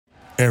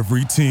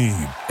Every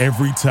team,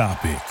 every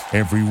topic,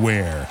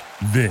 everywhere.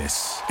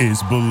 This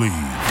is Believe.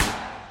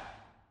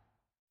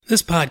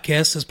 This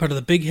podcast is part of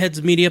the Big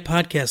Heads Media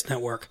Podcast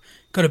Network.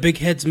 Go to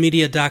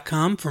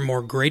bigheadsmedia.com for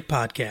more great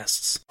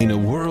podcasts. In a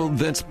world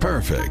that's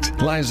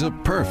perfect lies a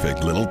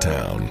perfect little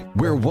town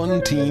where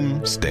one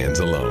team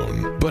stands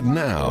alone. But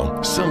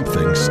now,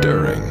 something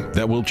stirring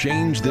that will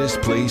change this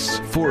place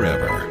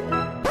forever.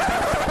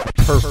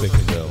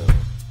 Perfectville.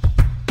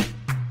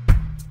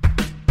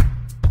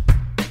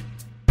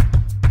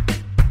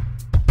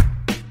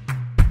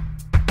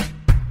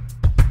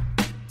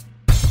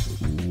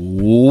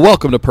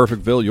 Welcome to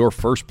Perfectville, your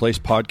first place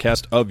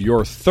podcast of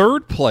your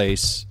third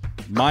place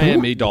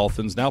Miami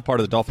Dolphins, now part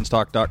of the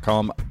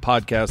DolphinsTalk.com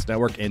podcast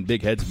network and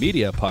Big Heads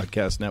Media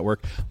podcast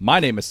network. My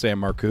name is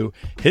Sam Marcoux.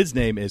 His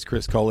name is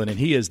Chris Cullen, and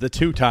he is the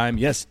two-time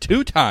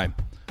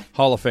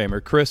Hall of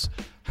Famer. Chris,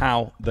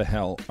 how the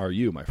hell are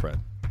you, my friend?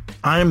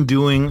 I'm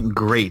doing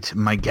great,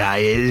 my guy.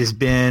 It has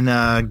been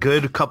a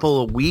good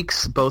couple of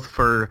weeks, both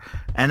for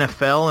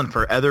NFL and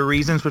for other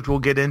reasons, which we'll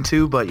get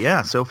into. But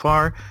yeah, so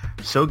far,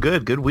 so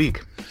good. Good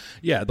week.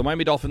 Yeah, the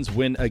Miami Dolphins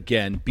win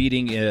again,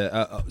 beating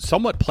a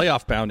somewhat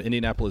playoff-bound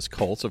Indianapolis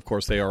Colts. Of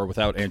course, they are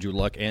without Andrew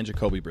Luck and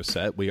Jacoby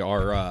Brissett. We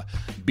are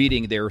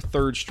beating their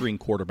third-string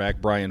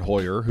quarterback, Brian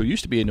Hoyer, who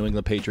used to be a New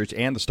England Patriots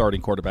and the starting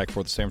quarterback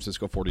for the San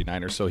Francisco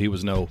 49ers, so he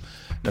was no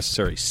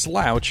necessary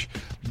slouch.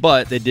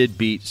 But they did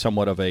beat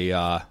somewhat of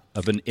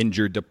an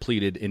injured,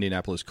 depleted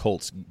Indianapolis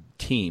Colts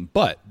team.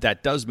 But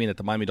that does mean that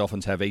the Miami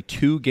Dolphins have a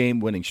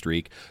 2-game winning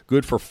streak,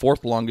 good for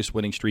fourth longest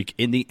winning streak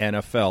in the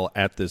NFL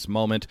at this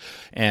moment.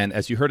 And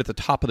as you heard at the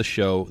top of the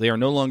show, they are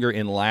no longer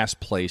in last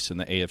place in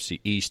the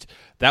AFC East.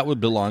 That would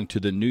belong to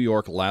the New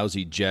York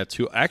Lousy Jets,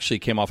 who actually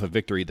came off a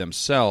victory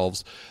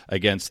themselves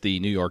against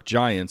the New York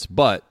Giants.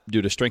 But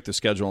due to strength of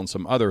schedule and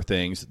some other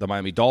things, the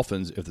Miami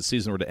Dolphins, if the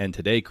season were to end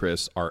today,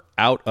 Chris, are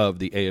out of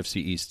the AFC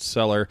East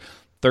cellar,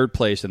 third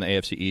place in the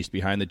AFC East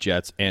behind the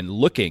Jets, and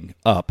looking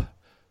up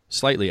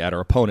slightly at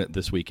our opponent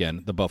this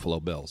weekend, the Buffalo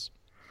Bills.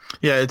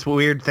 Yeah, it's a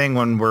weird thing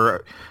when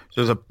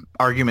there's an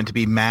argument to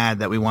be mad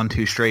that we won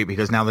 2 straight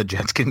because now the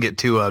Jets can get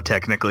 2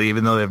 technically,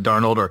 even though they have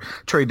Darnold or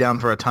trade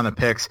down for a ton of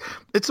picks.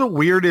 It's the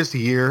weirdest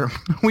year.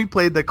 We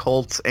played the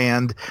Colts,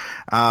 and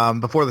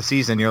before the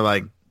season, you're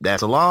like,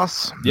 that's a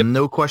loss. Yep.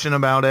 No question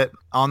about it.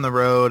 On the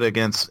road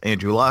against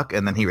Andrew Luck,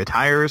 and then he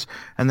retires,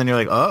 and then you're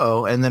like,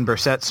 uh-oh. And then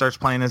Brissett starts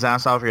playing his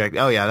ass off. You're like,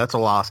 oh, yeah, that's a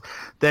loss.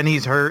 Then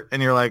he's hurt,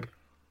 and you're like,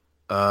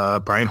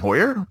 Brian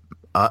Hoyer?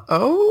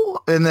 Uh-oh.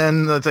 And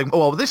then it's like, oh,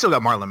 well, they still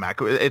got Marlon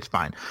Mack. It's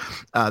fine.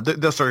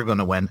 They're still going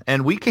to win.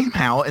 And we came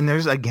out, and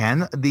there's,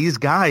 again, these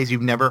guys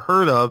you've never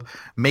heard of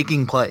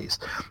making plays.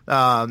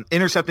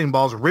 Intercepting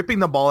balls, ripping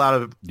the ball out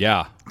of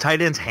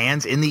tight end's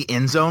hands in the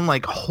end zone.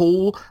 Like,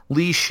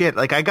 holy shit.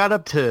 Like, I got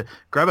up to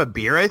grab a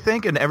beer, I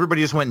think, and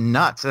everybody just went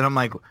nuts. And I'm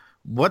like,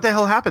 what the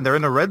hell happened? They're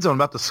in the red zone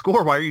about to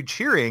score. Why are you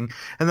cheering?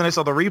 And then I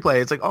saw the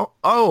replay. It's like, oh,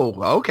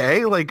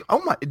 okay. Like,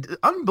 oh my,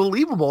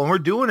 unbelievable. And we're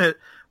doing it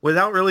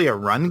without really a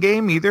run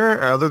game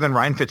either, other than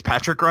Ryan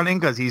Fitzpatrick running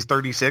because he's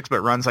 36 but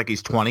runs like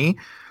he's 20.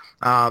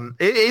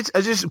 It's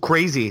just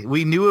crazy.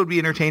 We knew it would be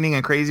entertaining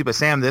and crazy, but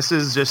Sam, this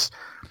is just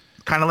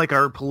kind of like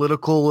our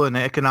political and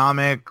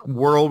economic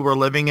world we're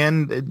living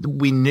in.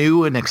 We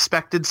knew and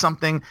expected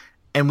something,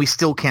 and we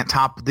still can't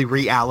top the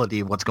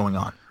reality of what's going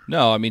on.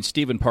 No, I mean,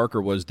 Stephen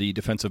Parker was the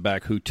defensive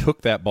back who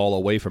took that ball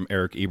away from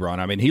Eric Ebron.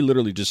 I mean, he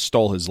literally just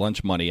stole his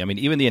lunch money. I mean,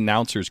 even the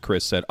announcers,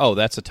 Chris, said, oh,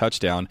 that's a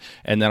touchdown.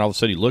 And then all of a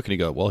sudden you look and you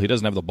go, well, he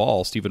doesn't have the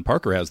ball. Stephen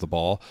Parker has the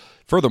ball.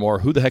 Furthermore,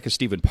 who the heck is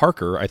Stephen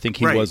Parker? I think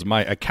he was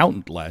my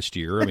accountant last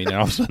year. I mean,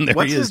 all of a sudden there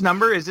What's he is. his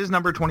number? Is his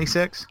number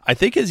 26? I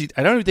don't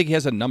even think he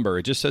has a number.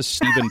 It just says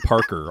Stephen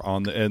Parker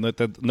on and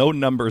no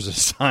numbers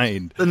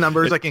assigned. The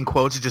numbers, like in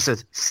quotes, it just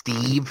says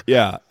Steve.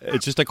 Yeah,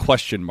 it's just a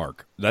question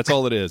mark. That's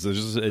all it is.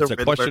 It's a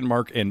question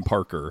mark in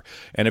Parker.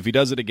 And if he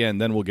does it again,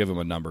 then we'll give him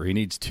a number. He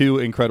needs 2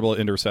 incredible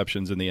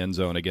interceptions in the end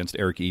zone against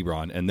Eric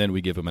Ebron, and then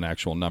we give him an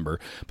actual number.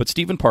 But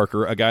Stephen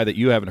Parker, a guy that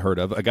you haven't heard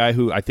of, a guy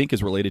who I think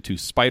is related to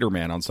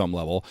Spider-Man on some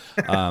level,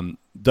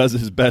 does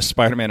his best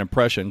Spider-Man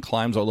impression,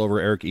 climbs all over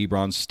Eric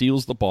Ebron,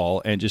 steals the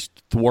ball, and just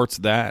thwarts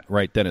that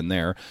right then and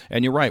there.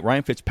 And you're right,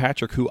 Ryan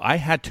Fitzpatrick, who I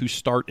had to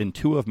start in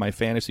 2 of my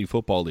fantasy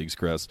football leagues,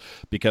 Chris,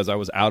 because I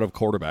was out of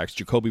quarterbacks.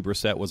 Jacoby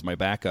Brissett was my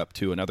backup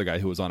to another guy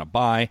who was on a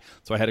bye,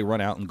 so I had to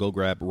run out and go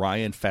grab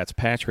Ryan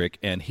Fitzpatrick,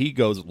 and he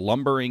goes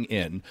lumbering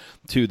in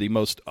to the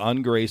most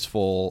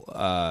ungraceful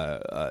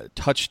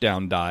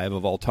touchdown dive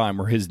of all time,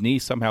 where his knee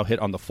somehow hit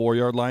on the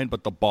 4-yard line,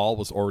 but the ball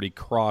was already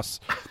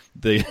crossed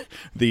the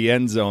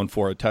end zone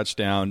for a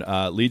touchdown.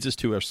 Leads us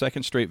to our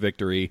second straight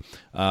victory,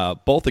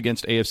 both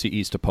against AFC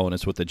East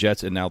opponents with the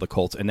Jets and now the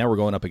Colts, and now we're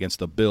going up against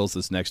the Bills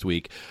this next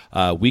week.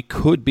 We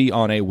could be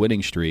on a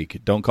winning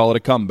streak. Don't call it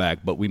a comeback,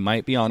 but we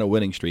might be on a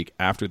winning streak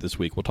after this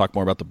week. We'll talk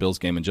more about the Bills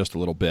game in just a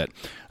little bit.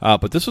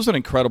 But this was an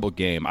incredible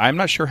game. I'm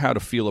not sure how to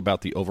feel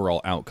about the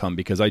overall outcome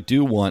because I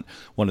do want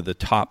one of the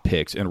top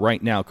picks, and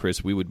right now,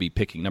 Chris, we would be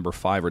picking number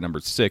 5 or number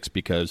 6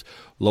 because,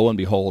 lo and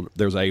behold,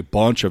 there's a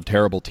bunch of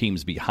terrible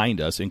teams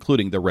behind us,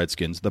 including the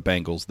Redskins, the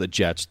Bengals, the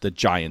Jets, the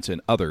Giants,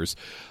 and others.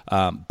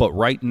 But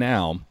right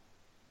now,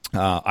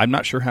 I'm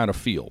not sure how to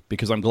feel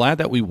because I'm glad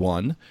that we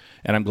won,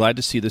 and I'm glad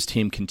to see this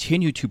team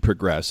continue to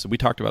progress. We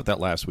talked about that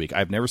last week.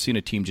 I've never seen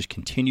a team just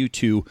continue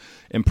to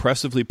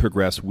impressively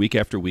progress week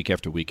after week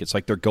after week. It's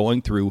like they're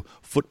going through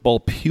football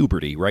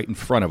puberty right in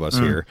front of us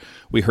here.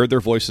 We heard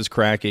their voices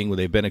cracking.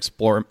 They've been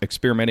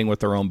experimenting with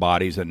their own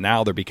bodies, and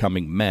now they're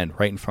becoming men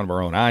right in front of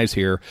our own eyes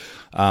here.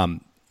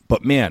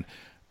 But, man,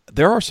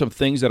 there are some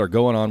things that are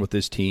going on with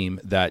this team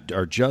that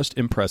are just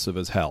impressive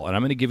as hell. And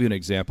I'm going to give you an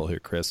example here,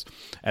 Chris.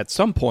 At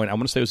some point, I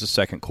want to say it was the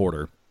second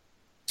quarter,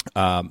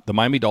 the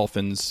Miami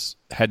Dolphins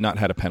had not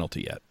had a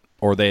penalty yet,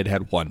 or they had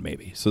had one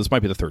maybe. So this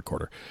might be the third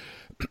quarter.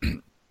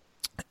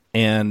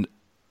 And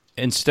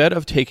instead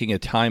of taking a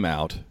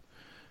timeout,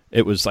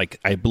 it was like,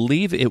 I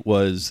believe it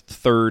was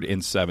 3rd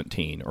and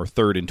 17 or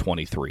 3rd and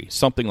 23,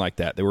 something like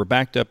that. They were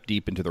backed up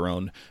deep into their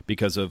own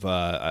because of,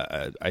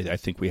 I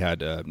think we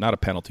had not a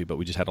penalty, but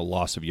we just had a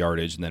loss of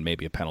yardage and then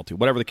maybe a penalty.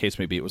 Whatever the case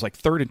may be, it was like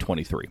 3rd and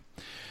 23.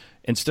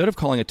 Instead of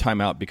calling a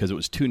timeout because it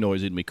was too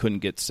noisy and we couldn't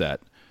get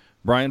set,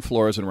 Brian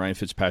Flores and Ryan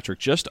Fitzpatrick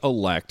just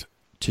elect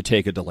to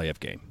take a delay of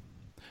game.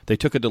 They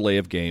took a delay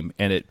of game,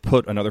 and it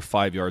put another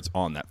 5 yards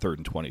on that 3rd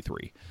and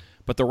 23.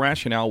 But the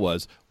rationale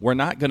was, we're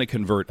not going to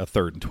convert a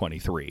 3rd and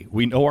 23.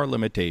 We know our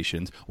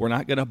limitations. We're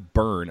not going to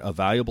burn a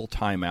valuable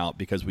timeout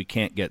because we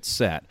can't get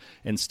set.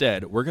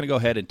 Instead, we're going to go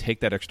ahead and take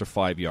that extra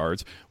 5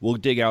 yards. We'll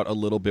dig out a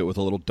little bit with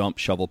a little dump,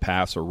 shovel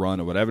pass, or run,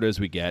 or whatever it is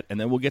we get, and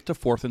then we'll get to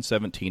 4th and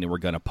 17, and we're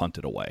going to punt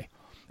it away.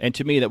 And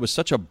to me, that was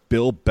such a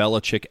Bill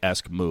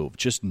Belichick-esque move,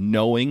 just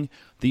knowing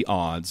the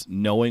odds,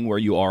 knowing where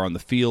you are on the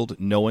field,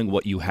 knowing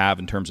what you have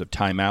in terms of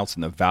timeouts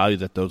and the value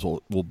that those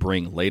will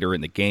bring later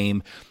in the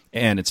game.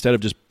 And instead of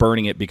just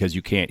burning it because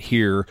you can't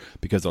hear,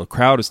 because the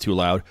crowd is too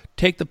loud,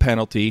 take the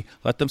penalty,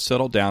 let them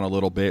settle down a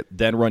little bit,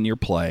 then run your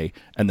play,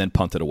 and then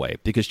punt it away.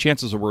 Because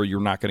chances are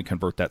you're not going to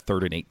convert that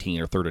 3rd and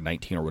 18 or 3rd and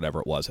 19 or whatever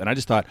it was. And I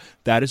just thought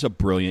that is a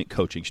brilliant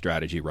coaching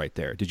strategy right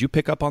there. Did you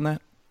pick up on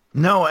that?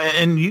 No,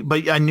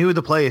 but I knew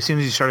the play as soon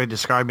as you started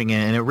describing it,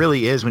 and it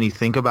really is, when you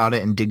think about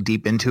it and dig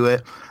deep into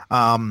it,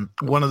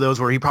 one of those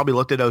where he probably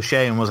looked at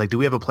O'Shea and was like, do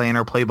we have a play in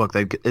our playbook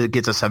that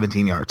gets us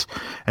 17 yards?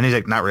 And he's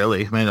like, not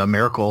really. I mean, a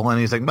miracle.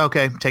 And he's like,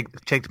 okay, take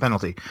the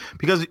penalty.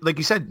 Because, like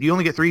you said, you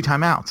only get 3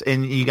 timeouts,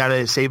 and you got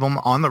to save them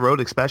on the road,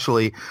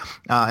 especially,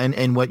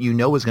 and what you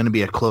know is going to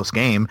be a close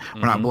game.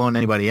 We're not blowing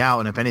anybody out,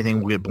 and if anything,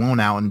 we'll get blown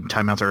out, and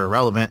timeouts are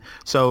irrelevant.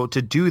 So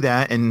to do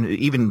that and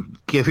even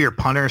give your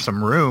punter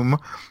some room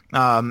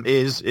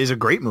is a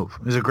great move.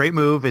 It's a great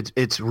move.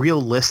 It's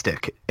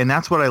realistic, and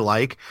that's what I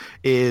like.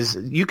 Is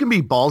you can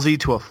be ballsy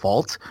to a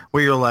fault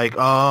where you're like,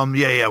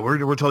 we're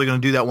totally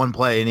going to do that one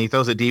play, and he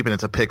throws it deep, and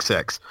it's a pick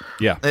 6.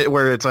 Yeah,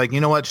 where it's like,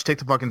 you know what, just take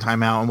the fucking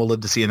timeout, and we'll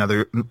live to see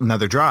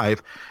another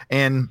drive.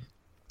 And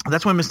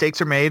that's when mistakes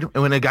are made.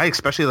 And when a guy,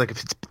 especially like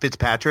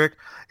Fitzpatrick,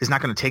 is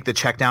not going to take the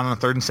check down on a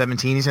 3rd and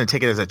 17, he's going to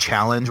take it as a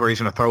challenge where he's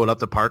going to throw it up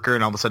to Parker,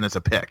 and all of a sudden it's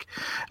a pick.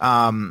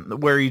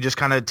 Where you just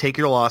kind of take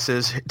your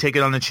losses, take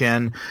it on the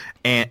chin,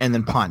 and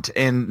then punt.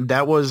 And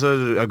that was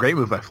a great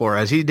move by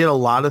Flores. He did a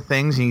lot of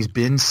things, and he's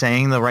been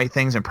saying the right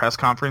things in press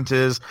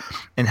conferences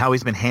and how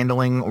he's been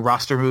handling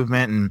roster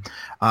movement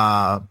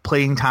and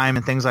playing time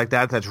and things like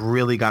that. That's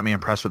really got me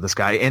impressed with this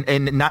guy.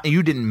 And not,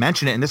 you didn't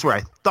mention it, and this is where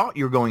I thought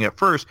you were going at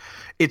first.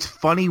 It's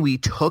funny we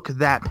took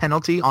that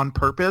penalty on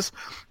purpose,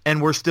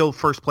 and we're still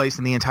first place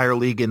in the entire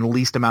league in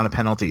least amount of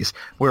penalties.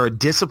 We're a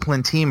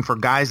disciplined team for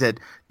guys that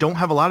don't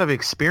have a lot of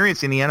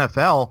experience in the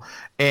NFL,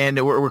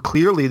 and we're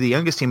clearly the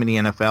youngest team in the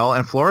NFL,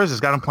 and Flores has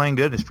got him playing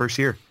good his first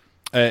year.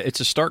 It's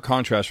a stark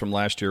contrast from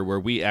last year where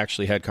we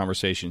actually had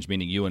conversations,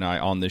 meaning you and I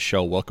on this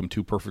show, Welcome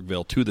to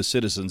Perfectville, to the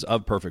citizens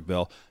of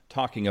Perfectville,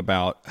 talking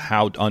about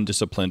how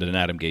undisciplined an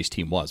Adam Gase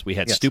team was. We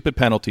had stupid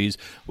penalties.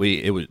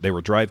 They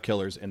were drive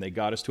killers, and they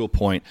got us to a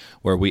point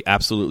where we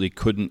absolutely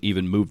couldn't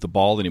even move the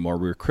ball anymore.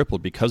 We were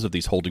crippled because of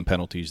these holding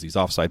penalties, these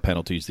offside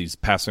penalties, these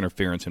pass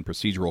interference and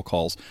procedural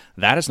calls.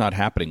 That is not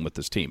happening with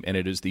this team, and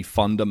it is the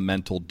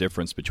fundamental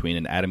difference between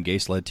an Adam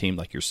Gase-led team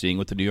like you're seeing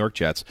with the New York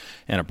Jets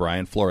and a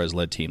Brian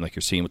Flores-led team like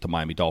you're seeing with the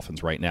Miami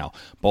Dolphins right now.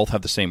 Both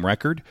have the same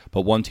record,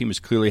 but one team is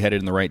clearly headed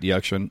in the right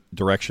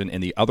direction,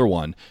 and the other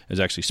one is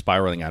actually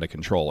spiraling out of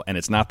control. And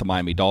it's not the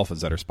Miami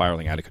Dolphins that are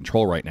spiraling out of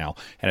control right now.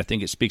 And I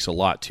think it speaks a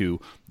lot to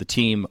the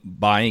team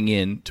buying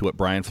in to what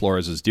Brian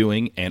Flores is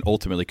doing and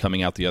ultimately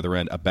coming out the other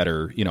end a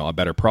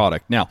better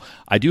product. Now,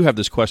 I do have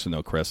this question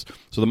though, Chris.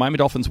 So the Miami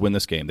Dolphins win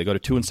this game. They go to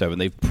 2-7.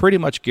 They've pretty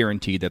much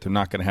guaranteed that they're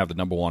not going to have the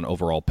number 1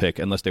 overall pick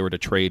unless they were to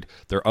trade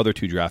their other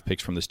 2 draft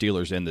picks from the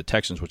Steelers and the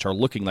Texans, which are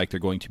looking like they're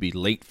going to be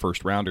late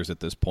first rounders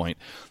at this point.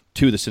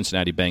 to the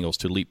Cincinnati Bengals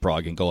to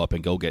leapfrog and go up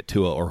and go get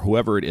Tua or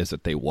whoever it is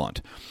that they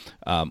want.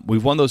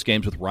 We've won those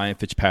games with Ryan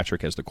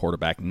Fitzpatrick as the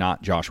quarterback,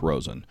 not Josh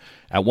Rosen.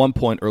 At one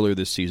point earlier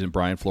this season,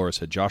 Brian Flores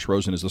said Josh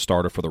Rosen is the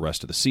starter for the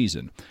rest of the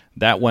season.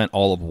 That went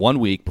all of 1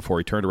 week before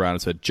he turned around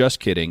and said, just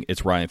kidding,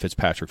 it's Ryan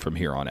Fitzpatrick from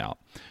here on out.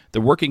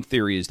 The working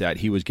theory is that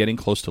he was getting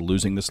close to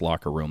losing this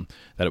locker room,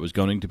 that it was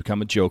going to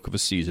become a joke of a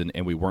season,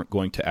 and we weren't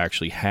going to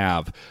actually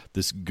have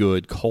this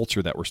good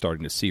culture that we're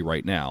starting to see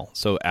right now.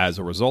 So as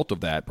a result of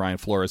that, Brian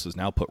Flores has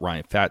now put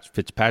Ryan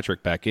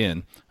Fitzpatrick back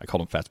in. I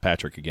called him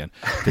Fitzpatrick again.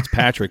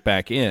 Fitzpatrick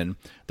back in.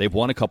 They've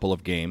won a couple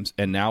of games,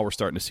 and now we're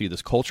starting to see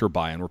this culture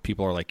buy-in where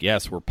people are like,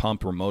 yes, we're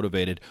pumped, we're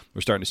motivated.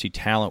 We're starting to see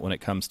talent when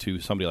it comes to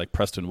somebody like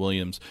Preston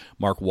Williams,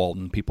 Mark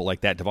Walton, people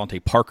like that.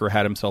 Devontae Parker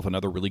had himself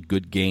another really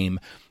good game.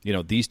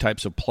 These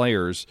types of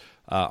players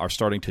are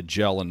starting to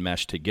gel and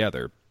mesh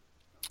together.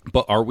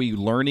 But are we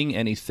learning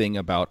anything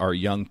about our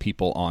young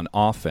people on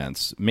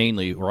offense?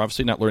 Mainly, we're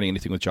obviously not learning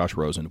anything with Josh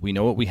Rosen. We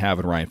know what we have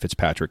in Ryan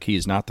Fitzpatrick. He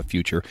is not the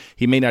future.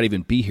 He may not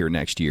even be here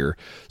next year.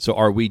 So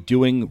are we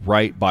doing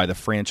right by the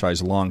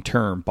franchise long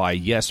term by,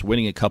 yes,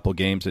 winning a couple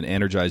games and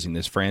energizing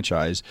this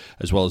franchise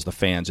as well as the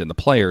fans and the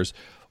players?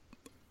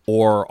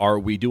 Or are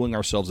we doing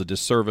ourselves a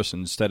disservice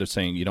instead of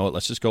saying, you know what,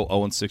 let's just go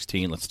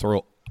 0-16, let's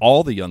throw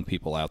all the young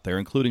people out there,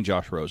 including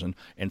Josh Rosen,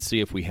 and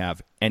see if we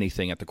have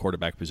anything at the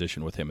quarterback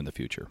position with him in the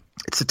future?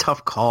 It's a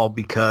tough call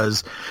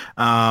because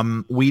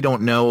we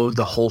don't know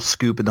the whole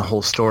scoop and the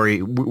whole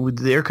story.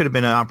 There could have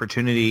been an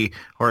opportunity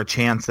or a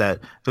chance that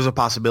there's a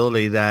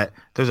possibility that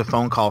there's a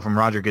phone call from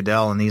Roger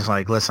Goodell and he's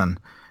like, listen,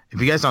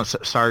 if you guys don't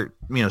start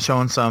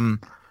showing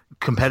some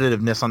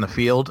competitiveness on the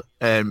field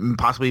and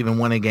possibly even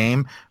win a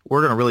game,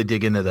 we're going to really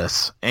dig into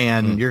this,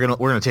 and we're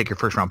going to take your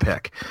first round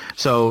pick.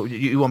 So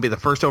you won't be the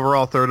first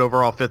overall, third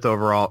overall, fifth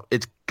overall.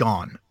 It's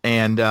gone.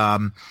 And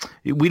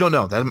we don't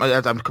know.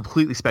 I'm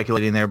completely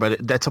speculating there,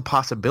 but that's a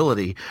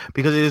possibility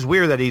because it is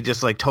weird that he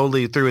just like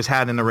totally threw his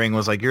hat in the ring,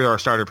 was like, you're our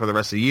starter for the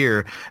rest of the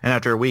year. And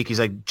after a week, he's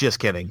like, just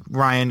kidding.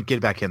 Ryan,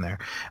 get back in there.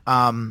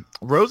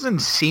 Rosen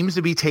seems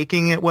to be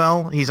taking it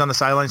well. He's on the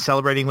sideline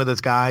celebrating with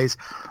his guys.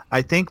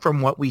 I think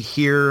from what we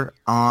hear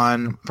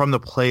from the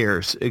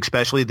players,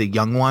 especially the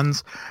young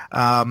ones,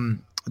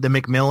 the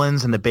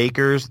McMillans and the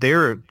Bakers,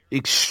 they're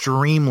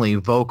extremely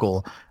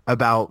vocal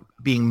about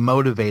being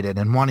motivated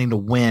and wanting to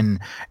win,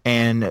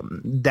 and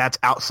that's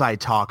outside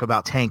talk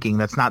about tanking.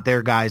 That's not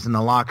their guys in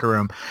the locker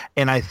room.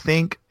 And I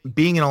think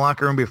being in a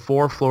locker room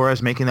before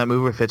Flores making that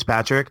move with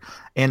Fitzpatrick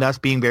and us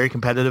being very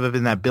competitive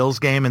in that Bills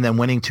game and then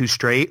winning 2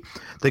 straight,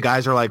 the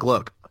guys are like,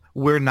 look,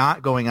 we're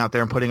not going out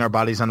there and putting our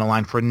bodies on the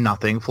line for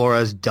nothing.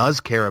 Flores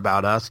does care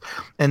about us,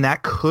 and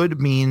that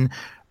could mean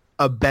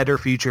a better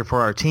future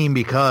for our team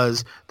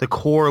because the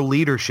core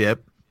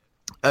leadership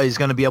is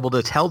going to be able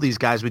to tell these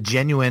guys with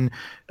genuine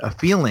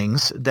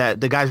feelings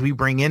that the guys we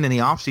bring in the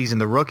offseason,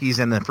 the rookies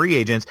and the free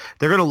agents,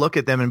 they're going to look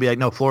at them and be like,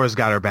 no, Flores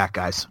got our back,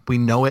 guys. We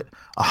know it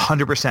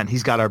 100%.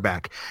 He's got our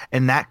back.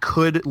 And that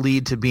could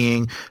lead to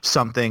being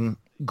something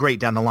great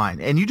down the line.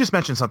 And you just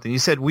mentioned something. You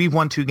said we've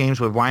won 2 games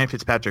with Ryan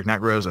Fitzpatrick,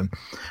 not Rosen.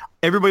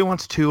 Everybody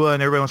wants Tua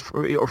and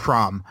everybody wants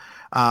Fromm.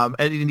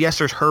 And yes,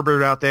 there's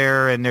Herbert out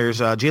there, and there's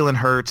Jalen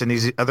Hurts and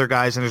these other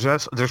guys, and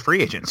there's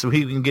free agents. So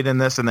we can get in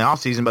this in the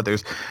offseason, but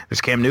there's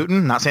Cam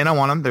Newton. Not saying I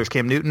want him. There's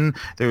Cam Newton.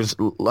 There's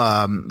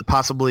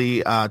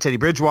possibly Teddy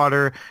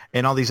Bridgewater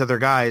and all these other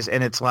guys.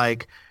 And it's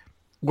like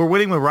we're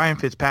winning with Ryan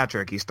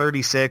Fitzpatrick. He's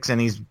 36,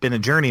 and he's been a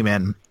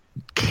journeyman.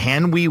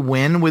 Can we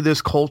win with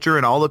this culture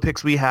and all the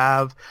picks we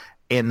have?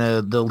 And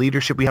the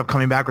leadership we have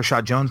coming back?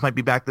 Rashad Jones might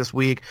be back this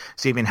week.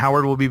 Xavier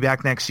Howard will be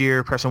back next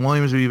year. Preston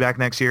Williams will be back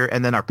next year.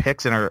 And then our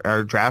picks and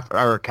our draft,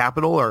 our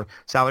capital, our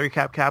salary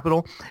cap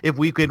capital. If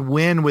we could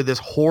win with this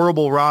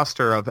horrible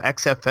roster of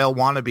XFL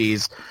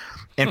wannabes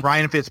and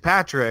Ryan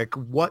Fitzpatrick,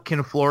 what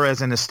can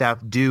Flores and his staff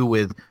do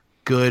with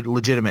good,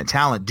 legitimate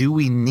talent? Do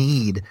we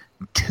need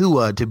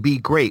Tua to be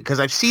great? Because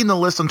I've seen the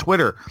list on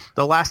Twitter.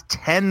 The last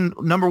 10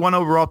 number 1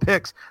 overall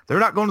picks, they're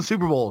not going to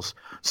Super Bowls.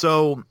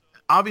 So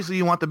obviously,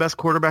 you want the best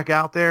quarterback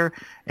out there,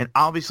 and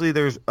obviously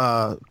there's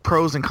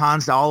pros and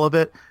cons to all of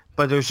it,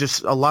 but there's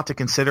just a lot to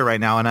consider right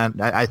now, and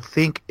I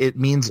think it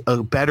means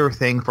a better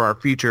thing for our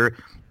future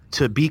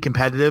to be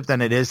competitive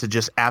than it is to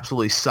just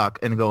absolutely suck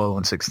and go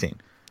 0-16.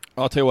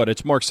 I'll tell you what,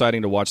 it's more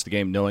exciting to watch the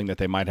game knowing that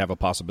they might have a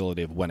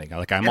possibility of winning.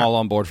 Like, I'm all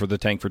on board for the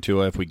tank for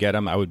Tua. If we get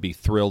him, I would be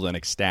thrilled and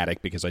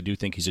ecstatic because I do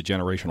think he's a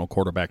generational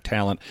quarterback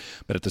talent.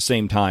 But at the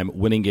same time,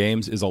 winning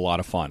games is a lot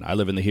of fun. I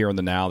live in the here and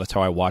the now. That's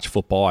how I watch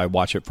football. I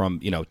watch it from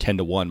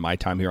 10-1 my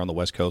time here on the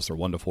West Coast, or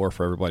 1-4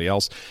 for everybody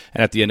else.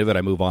 And at the end of it,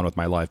 I move on with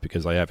my life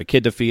because I have a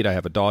kid to feed. I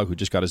have a dog who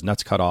just got his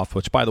nuts cut off,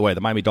 which, by the way, the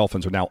Miami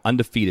Dolphins are now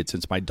undefeated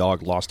since my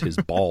dog lost his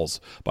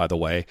balls, by the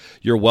way.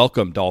 You're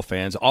welcome, Dolph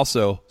fans.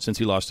 Also, since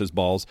he lost his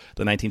balls,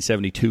 the 1972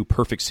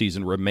 perfect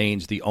season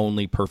remains the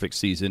only perfect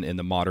season in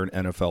the modern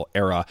NFL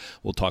era.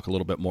 We'll talk a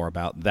little bit more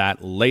about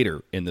that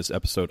later in this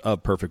episode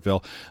of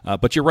Perfectville.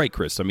 But you're right,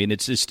 Chris. I mean,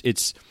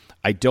 it's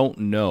I don't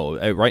know.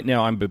 Right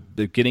now, I'm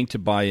beginning to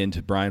buy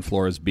into Brian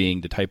Flores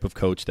being the type of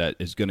coach that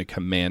is going to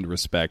command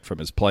respect from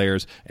his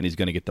players, and he's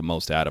going to get the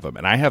most out of them.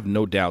 And I have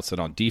no doubts that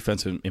on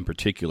defense in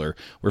particular,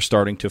 we're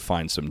starting to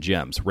find some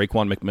gems.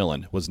 Raekwon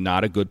McMillan was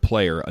not a good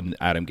player in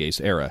Adam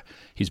Gase era.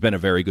 He's been a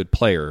very good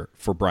player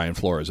for Brian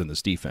Flores in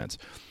this defense.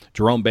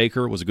 Jerome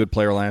Baker was a good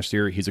player last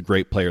year. He's a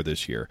great player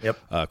this year.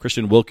 Yep.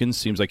 Christian Wilkins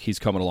seems like he's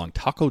coming along.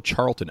 Taco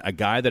Charlton, a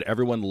guy that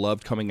everyone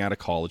loved coming out of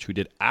college who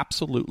did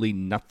absolutely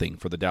nothing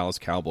for the Dallas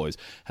Cowboys,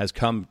 has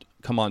come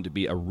on to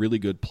be a really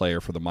good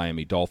player for the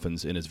Miami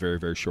Dolphins in his very,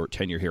 very short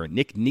tenure here. And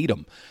Nick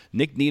Needham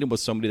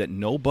was somebody that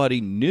nobody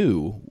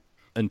knew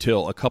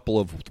until a couple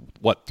of,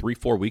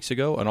 3-4 weeks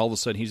ago, and all of a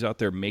sudden he's out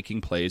there making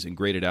plays and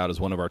graded out as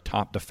one of our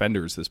top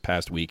defenders this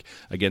past week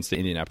against the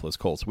Indianapolis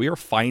Colts. We are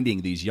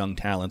finding these young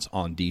talents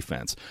on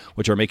defense,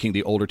 which are making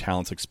the older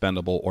talents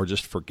expendable or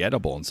just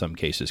forgettable in some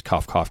cases.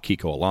 Cough, cough,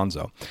 Kiko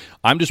Alonso.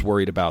 I'm just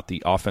worried about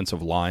the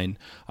offensive line.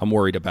 I'm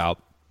worried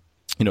about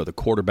the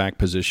quarterback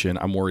position.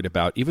 I'm worried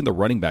about even the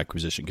running back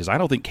position because I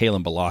don't think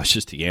Kalen Ballage is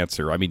just the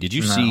answer. I mean, did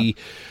you see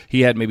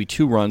he had maybe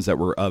 2 runs that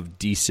were of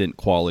decent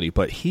quality,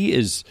 but he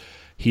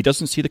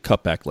doesn't see the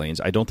cutback lanes.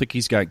 I don't think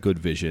he's got good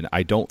vision.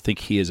 I don't think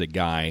he is a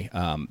guy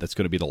that's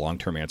going to be the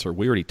long-term answer.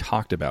 We already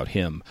talked about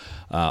him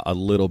a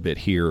little bit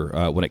here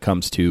when it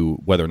comes to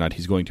whether or not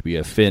he's going to be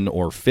a fin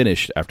or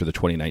finished after the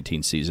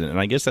 2019 season. And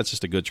I guess that's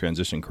just a good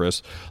transition,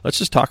 Chris. Let's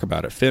just talk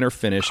about it. Fin or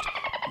finished.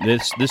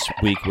 This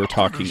week we're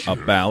talking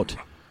about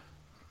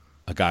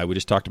a guy we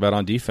just talked about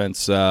on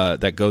defense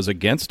that goes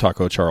against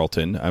Taco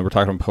Charlton. We're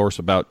talking, of course,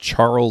 about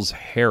Charles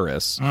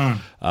Harris,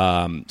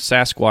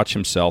 Sasquatch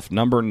himself,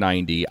 number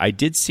 90. I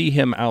did see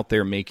him out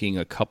there making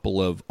a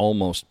couple of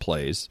almost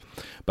plays,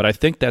 but I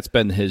think that's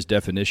been his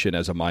definition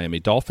as a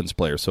Miami Dolphins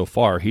player so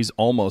far. He's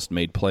almost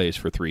made plays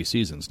for 3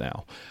 seasons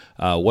now.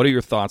 What are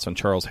your thoughts on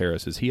Charles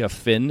Harris? Is he a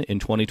fin in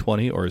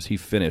 2020, or is he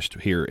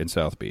finished here in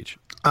South Beach?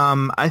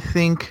 I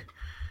think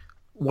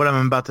what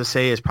I'm about to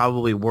say is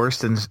probably worse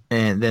than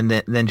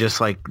just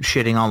like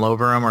shitting all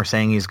over him or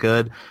saying he's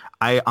good.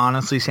 I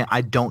honestly say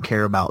I don't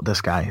care about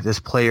this guy, this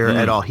player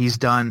at all. He's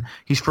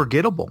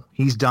forgettable.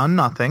 He's done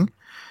nothing.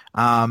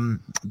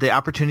 The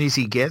opportunities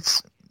he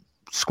gets,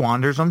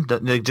 squanders them.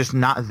 They're just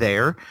not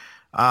there.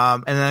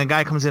 And then a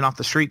guy comes in off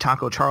the street,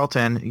 Taco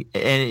Charlton,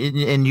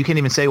 and you can't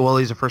even say, well,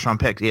 he's a first-round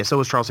pick. Yeah, so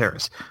was Charles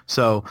Harris.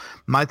 So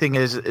my thing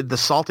is the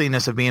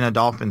saltiness of being a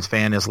Dolphins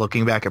fan is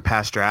looking back at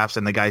past drafts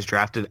and the guys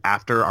drafted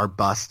after are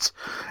busts.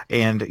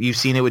 And you've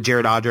seen it with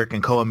Jared Odrick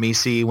and Koa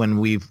Misi when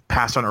we've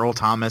passed on Earl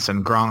Thomas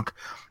and Gronk.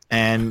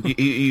 And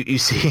you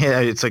see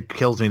it, it's like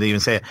kills me to even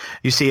say it.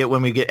 You see it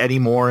when we get Eddie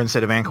Moore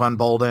instead of Anquan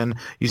Bolden.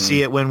 You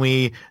see it when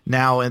we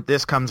now, and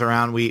this comes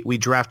around, we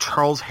draft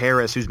Charles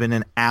Harris, who's been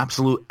an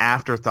absolute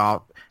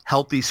afterthought,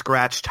 healthy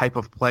scratch type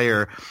of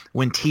player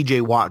when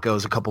TJ Watt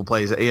goes a couple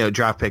plays,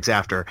 draft picks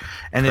after.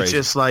 And Crazy. It's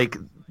just like,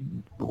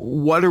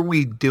 what are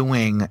we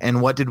doing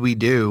and what did we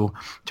do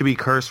to be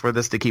cursed for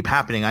this to keep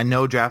happening? I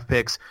know draft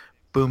picks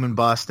boom and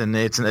bust, and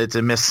it's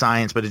a missed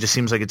science, but it just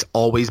seems like it's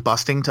always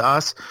busting to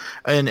us.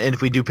 And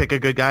if we do pick a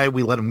good guy,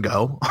 we let him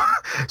go.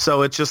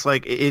 So it's just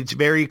like, it's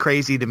very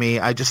crazy to me.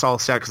 I just saw a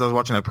stat because I was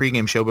watching a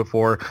pregame show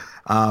before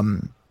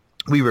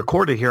we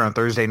recorded here on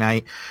Thursday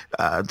night.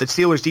 The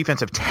Steelers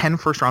defense have 10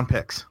 first-round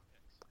picks.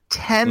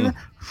 10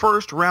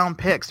 first-round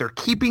picks. They're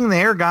keeping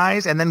their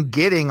guys and then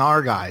getting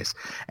our guys,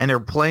 and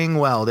they're playing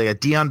well. They got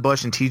Deion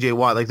Bush and TJ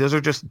Watt. Like, those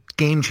are just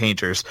game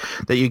changers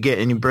that you get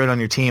and you bring on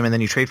your team, and then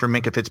you trade for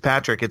Minkah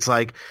Fitzpatrick. It's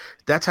like,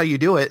 that's how you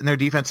do it, and their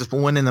defense is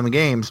winning them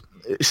games.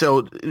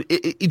 So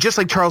just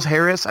like Charles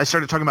Harris, I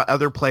started talking about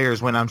other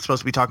players when I'm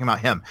supposed to be talking about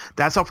him.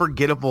 That's how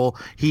forgettable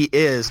he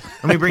is.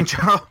 Let me bring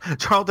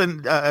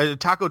Charlton,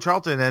 Taco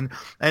Charlton,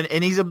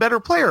 and he's a better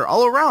player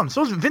all around.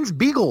 So is Vince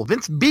Beagle.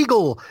 Vince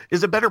Beagle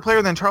is a better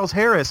player than Charles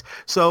Harris.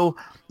 So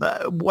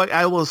what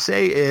I will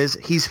say is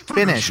he's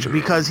finished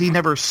because he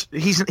never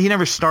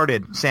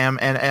started, Sam,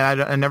 and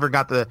I never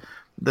got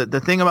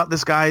the thing about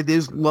this guy.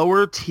 These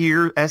lower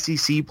tier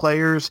SEC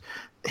players,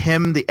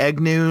 him, the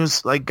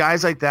Agnews, like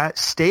guys like that,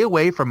 stay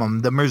away from them.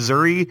 The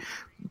Missouri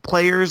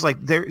players, like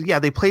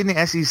they played in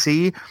the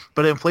SEC,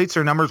 but it inflates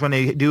their numbers when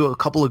they do a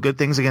couple of good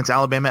things against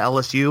Alabama,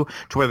 LSU,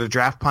 to where the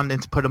draft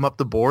pundits put him up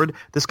the board.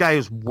 This guy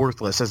is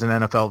worthless as an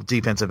NFL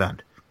defensive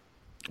end.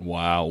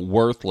 Wow,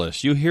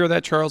 worthless. You hear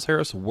that, Charles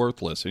Harris?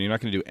 Worthless, and you're not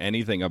going to do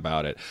anything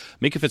about it.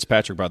 Minkah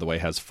Fitzpatrick, by the way,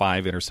 has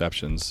 5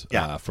 interceptions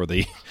for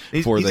the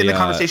He's in the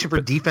conversation for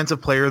Defensive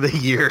Player of the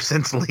Year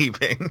since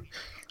leaving.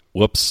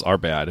 Whoops, our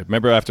bad.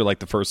 Remember after like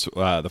the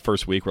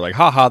first week, we're like,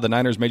 ha, the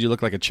Niners made you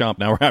look like a chump.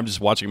 Now I'm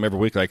just watching him every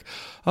week like,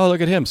 oh, look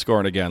at him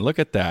scoring again. Look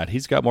at that.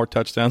 He's got more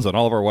touchdowns than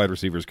all of our wide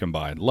receivers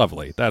combined.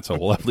 Lovely. That's a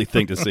lovely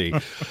thing to see.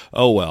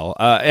 Oh, well.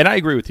 And I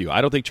agree with you. I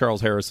don't think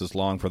Charles Harris is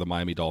long for the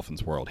Miami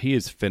Dolphins world. He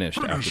is finished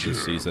after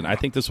this season. I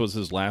think this was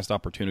his last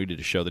opportunity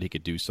to show that he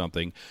could do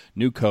something.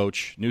 New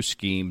coach, new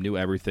scheme, new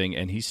everything,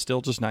 and he's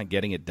still just not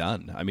getting it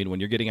done. I mean,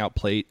 when you're getting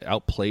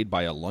outplayed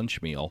by a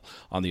lunch meal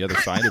on the other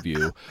side of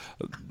you,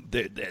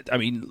 I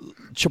mean,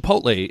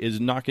 Chipotle is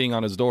knocking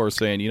on his door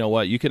saying, you know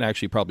what, you can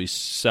actually probably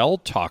sell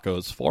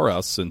tacos for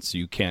us since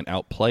you can't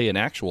outplay an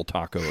actual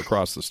taco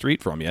across the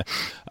street from you.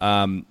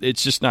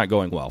 It's just not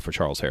going well for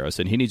Charles Harris,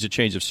 and he needs a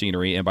change of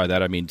scenery, and by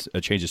that I mean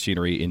a change of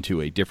scenery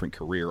into a different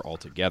career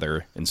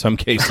altogether in some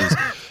cases.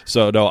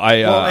 So, no, I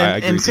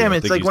agree. And Sam,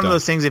 it's like one done. of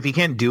those things, if he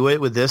can't do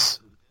it with this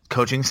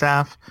coaching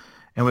staff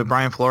and with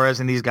Brian Flores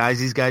and these guys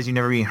you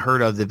never even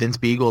heard of, the Vince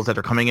Beagles that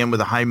are coming in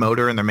with a high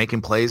motor and they're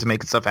making plays and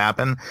making stuff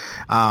happen.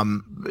 I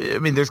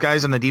mean, there's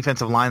guys on the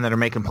defensive line that are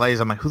making plays.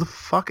 I'm like, who the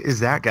fuck is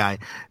that guy?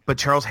 But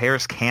Charles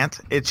Harris can't.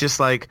 It's just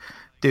like,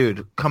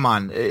 dude, come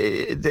on.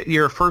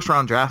 You're a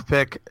first-round draft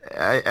pick.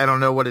 I don't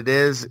know what it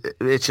is.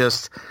 It's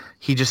just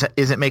he just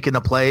isn't making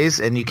the plays,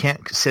 and you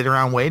can't sit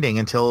around waiting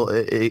until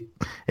it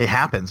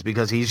happens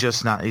because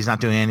he's not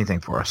doing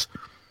anything for us.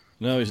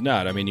 No, he's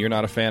not. I mean, you're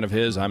not a fan of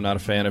his. I'm not a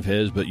fan of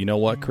his. But you know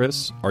what,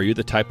 Chris? Are you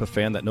the type of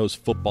fan that knows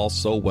football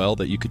so well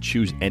that you could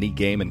choose any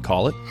game and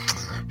call it?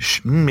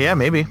 Yeah,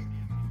 maybe.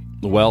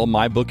 Well,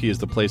 MyBookie is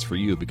the place for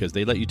you because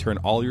they let you turn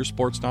all your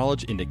sports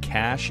knowledge into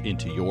cash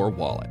into your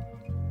wallet.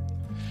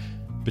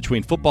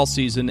 Between football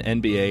season,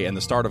 NBA, and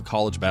the start of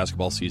college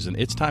basketball season,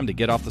 it's time to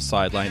get off the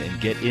sideline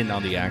and get in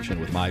on the action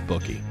with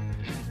MyBookie.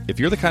 If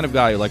you're the kind of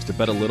guy who likes to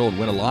bet a little and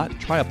win a lot,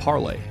 try a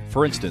parlay.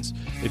 For instance,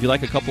 if you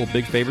like a couple of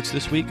big favorites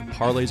this week,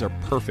 parlays are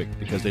perfect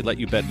because they let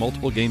you bet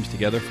multiple games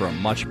together for a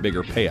much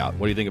bigger payout.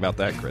 What do you think about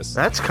that, Chris?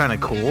 That's kind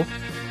of cool.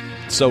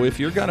 So if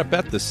you're going to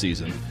bet this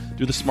season,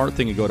 do the smart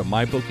thing and go to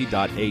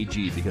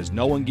mybookie.ag because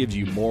no one gives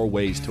you more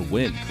ways to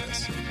win,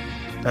 Chris.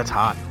 That's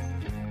hot.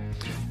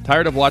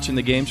 Tired of watching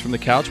the games from the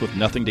couch with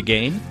nothing to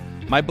gain?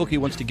 MyBookie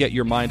wants to get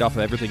your mind off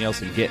of everything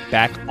else and get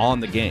back on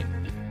the game.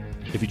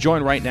 If you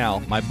join right now,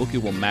 MyBookie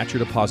will match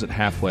your deposit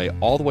halfway,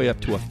 all the way up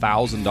to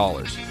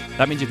 $1,000.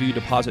 That means if you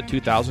deposit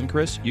 $2,000,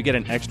 Chris, you get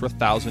an extra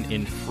 $1,000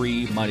 in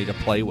free money to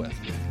play with.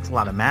 It's a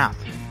lot of math.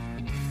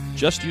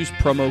 Just use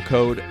promo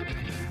code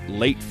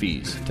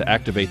LATEFEES to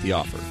activate the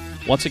offer.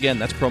 Once again,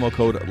 that's promo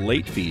code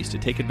LATEFEES to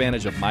take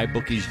advantage of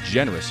MyBookie's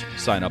generous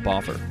sign-up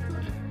offer.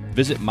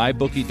 Visit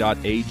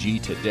mybookie.ag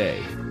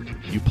today.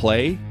 You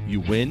play, you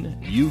win,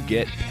 you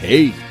get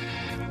paid.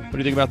 What do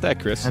you think about that,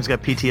 Chris? I've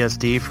got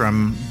PTSD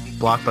from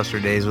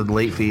Blockbuster days with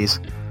late fees.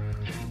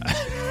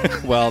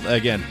 Well,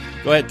 again,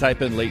 go ahead and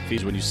type in late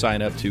fees when you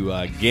sign up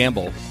to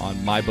gamble on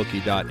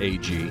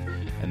mybookie.ag,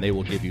 and they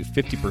will give you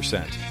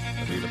 50%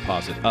 of your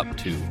deposit up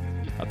to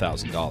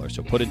 $1,000.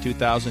 So put in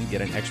 $2,000,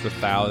 get an extra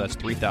 $1,000. That's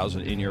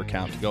 $3,000 in your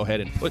account to go ahead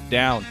and put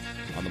down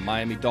on the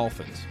Miami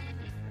Dolphins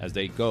as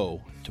they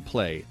go to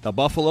play the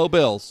Buffalo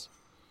Bills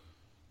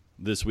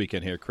this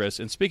weekend here, Chris.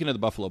 And speaking of the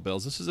Buffalo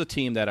Bills, this is a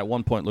team that at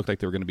one point looked like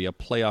they were going to be a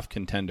playoff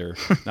contender,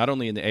 not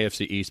only in the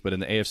AFC East, but in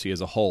the AFC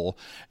as a whole.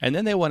 And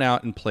then they went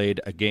out and played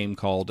a game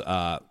called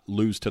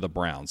Lose to the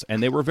Browns.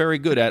 And they were very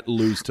good at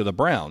lose to the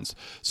Browns,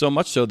 so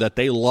much so that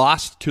they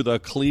lost to the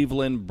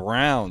Cleveland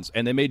Browns.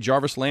 And they made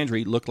Jarvis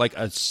Landry look like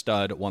a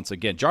stud once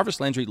again. Jarvis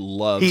Landry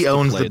loves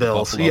to play the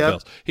Buffalo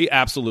Bills. He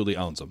absolutely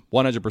owns them,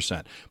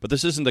 100%. But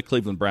this isn't the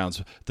Cleveland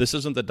Browns. This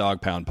isn't the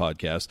Dog Pound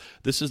podcast.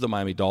 This is the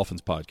Miami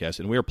Dolphins podcast.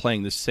 And we are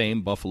playing the same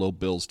Buffalo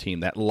Bills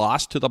team that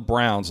lost to the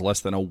Browns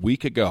less than a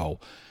week ago.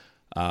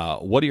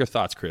 What are your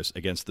thoughts, Chris,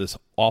 against this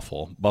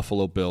awful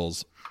Buffalo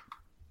Bills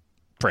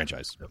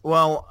franchise?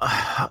 Well,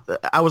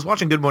 I was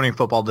watching Good Morning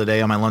Football today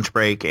on my lunch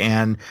break,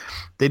 and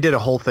they did a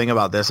whole thing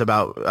about this,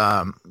 about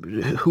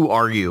who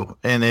are you?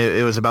 And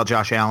it was about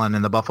Josh Allen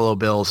and the Buffalo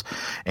Bills.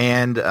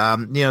 And,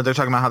 they're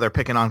talking about how they're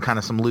picking on kind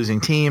of some losing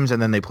teams,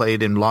 and then they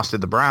played and lost to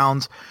the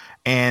Browns.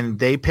 And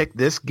they picked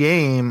this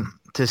game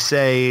to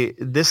say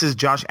this is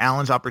Josh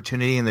Allen's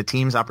opportunity and the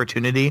team's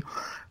opportunity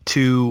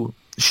to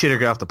shit or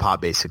get off the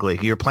pot, basically.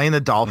 You're playing the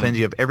Dolphins.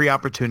 You have every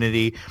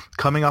opportunity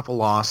coming off a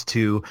loss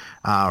to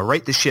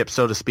right the ship,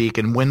 so to speak,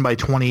 and win by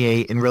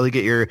 28 and really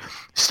get your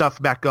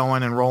stuff back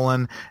going and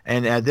rolling.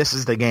 And this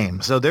is the game.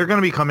 So they're going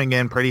to be coming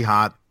in pretty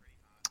hot.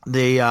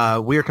 We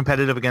are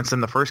competitive against them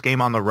the first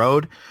game on the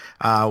road.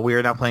 We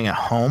are now playing at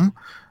home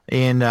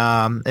in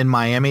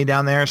Miami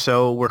down there.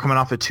 So we're coming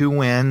off of 2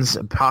 wins,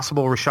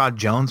 possible Rashad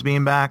Jones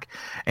being back,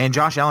 and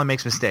Josh Allen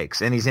makes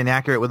mistakes and he's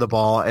inaccurate with the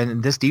ball,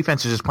 and this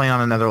defense is just playing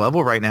on another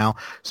level right now.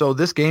 So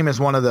this game is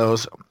one of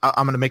those.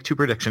 I'm going to make 2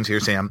 predictions here,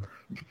 Sam.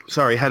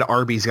 Sorry, I had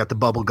Arby's, got the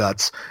bubble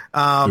guts.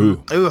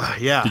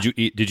 Yeah. Did you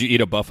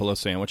eat a buffalo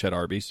sandwich at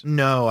Arby's?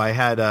 No, I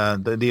had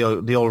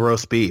the old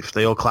roast beef,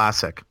 the old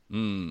classic.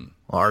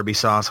 Arby's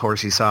sauce,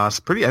 horsey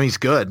sauce. It's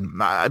good.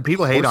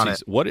 People hate on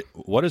it.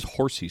 What is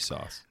horsey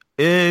sauce?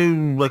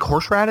 Like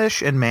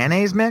horseradish and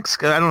mayonnaise mix.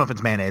 I don't know if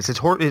it's mayonnaise. It's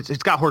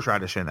got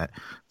horseradish in it.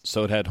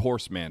 So it had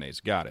horse mayonnaise.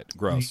 Got it.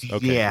 Gross.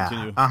 Okay.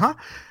 Yeah.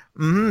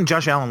 Continue.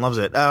 Josh Allen loves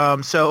it.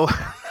 So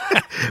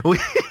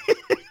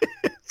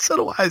So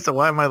do I. So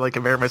why am I like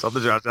comparing myself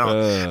to Josh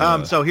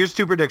Allen? So here's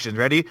 2 predictions.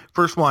 Ready?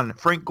 First one,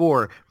 Frank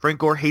Gore. Frank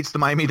Gore hates the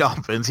Miami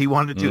Dolphins. He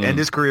wanted to end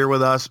his career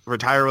with us,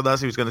 retire with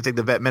us. He was going to take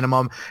the vet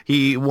minimum.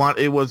 He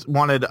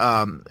wanted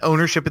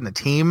ownership in the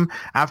team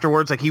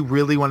afterwards. Like, he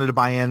really wanted to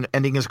buy in,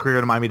 ending his career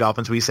in the Miami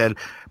Dolphins. We said,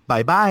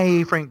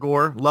 bye-bye, Frank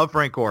Gore. Love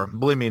Frank Gore.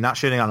 Believe me, not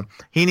shitting on him.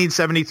 He needs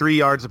 73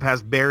 yards to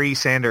pass Barry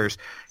Sanders.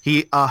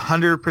 He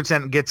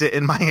 100% gets it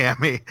in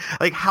Miami.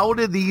 Like, how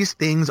do these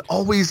things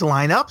always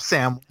line up,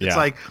 Sam? It's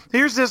like,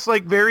 here's this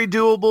like very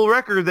doable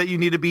record that you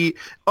need to beat.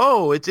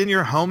 Oh, it's in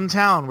your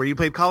hometown where you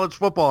played college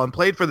football and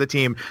played for the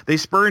team. They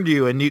spurned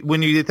you, and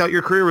when you thought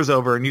your career was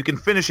over, and you can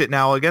finish it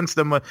now against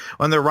them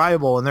on their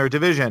rival in their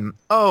division.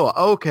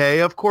 Oh, okay.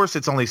 Of course,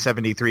 it's only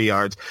 73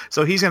 yards.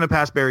 So he's going to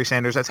pass Barry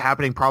Sanders. That's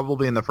happening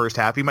probably in the first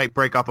half. He might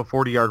break off a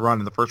 40-yard run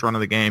in the first run of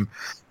the game.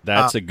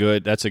 That's a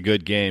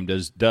good game.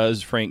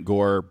 Does Frank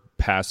Gore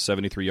pass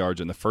 73 yards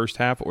in the first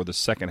half or the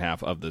second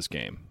half of this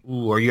game?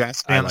 Ooh, are you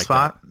asking me on the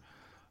spot?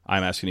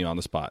 I'm asking you on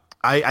the spot.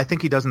 I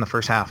think he does in the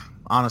first half,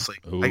 honestly.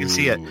 Ooh. I can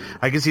see it.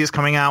 I can see us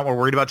coming out. We're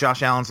worried about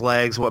Josh Allen's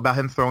legs. What about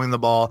him throwing the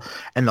ball?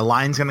 And the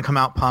line's going to come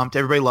out pumped.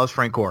 Everybody loves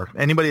Frank Gore.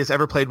 Anybody that's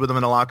ever played with him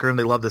in the locker room,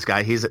 they love this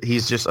guy.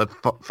 He's just a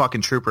fucking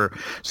trooper.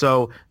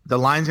 So the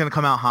line's going to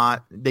come out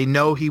hot. They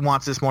know he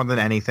wants this more than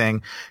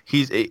anything.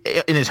 He's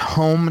in his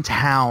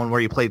hometown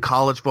where he played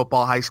college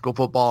football, high school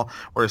football,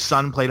 where his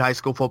son played high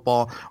school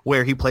football,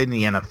 where he played in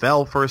the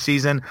NFL for a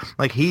season.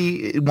 Like,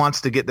 he wants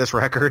to get this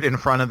record in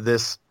front of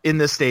this, in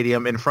this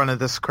stadium, in front of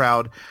this crowd.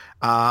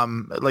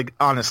 Like,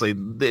 honestly,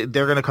 they're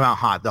going to come out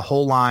hot. The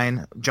whole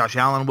line, Josh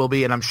Allen will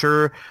be, and I'm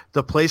sure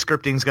the play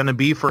scripting is going to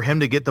be for him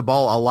to get the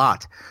ball a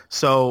lot.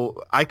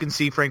 So I can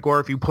see Frank Gore.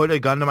 If you put a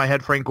gun to my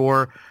head, Frank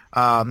Gore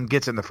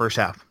gets it in the first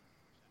half.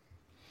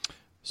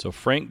 So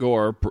Frank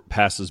Gore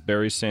passes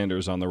Barry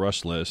Sanders on the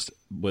rush list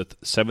with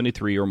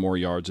 73 or more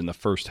yards in the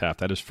first half.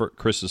 That is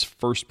Chris's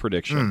first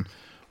prediction.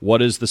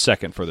 What is the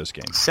second for this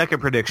game? Second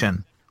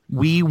prediction.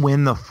 We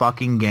win the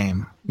fucking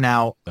game.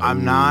 Now,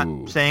 I'm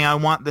not saying I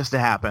want this to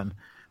happen,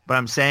 but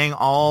I'm saying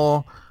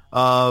all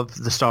of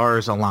the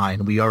stars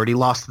align. We already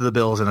lost to the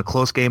Bills in a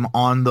close game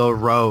on the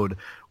road.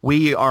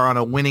 We are on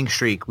a winning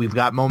streak. We've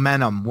got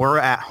momentum. We're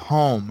at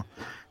home.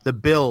 The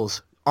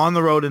Bills on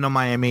the road in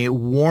Miami,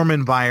 warm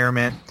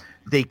environment.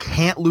 They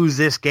can't lose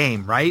this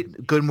game, right?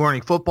 Good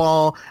Morning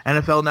Football,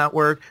 NFL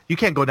Network. You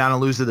can't go down and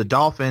lose to the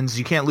Dolphins.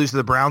 You can't lose to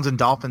the Browns and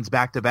Dolphins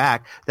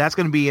back-to-back. That's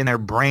going to be in their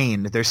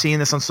brain. They're seeing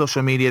this on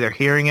social media. They're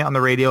hearing it on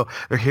the radio.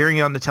 They're hearing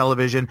it on the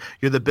television.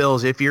 You're the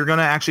Bills. If you're going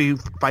to actually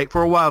fight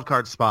for a wild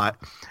card spot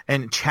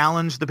and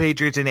challenge the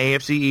Patriots in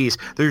AFC East,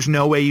 there's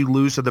no way you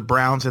lose to the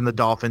Browns and the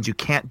Dolphins. You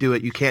can't do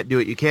it. You can't do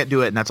it. You can't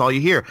do it. And that's all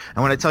you hear.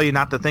 And when I tell you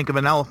not to think of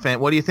an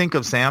elephant, what do you think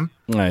of, Sam?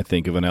 I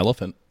think of an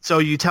elephant. So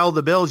you tell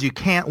the Bills you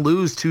can't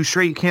lose 2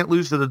 straight. You can't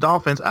lose to the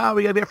Dolphins. We got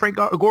to get Frank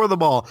Gore the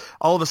ball.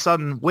 All of a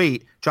sudden,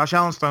 wait, Josh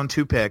Allen's thrown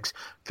 2 picks.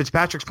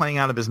 Fitzpatrick's playing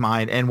out of his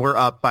mind, and we're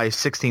up by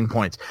 16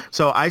 points.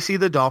 So I see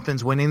the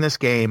Dolphins winning this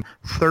game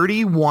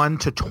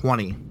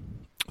 31-20.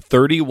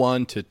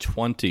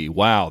 31-20.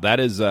 Wow, that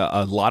is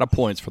a lot of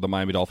points for the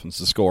Miami Dolphins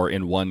to score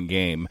in one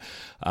game.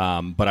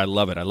 But I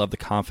love it. I love the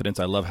confidence.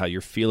 I love how you're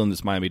feeling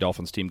this Miami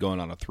Dolphins team going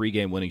on a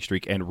 3-game winning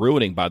streak and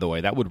ruining, by the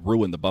way, that would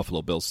ruin the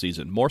Buffalo Bills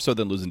season, more so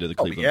than losing to the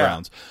Cleveland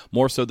Browns,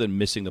 more so than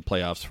missing the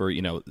playoffs for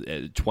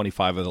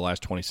 25 of the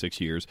last 26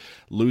 years.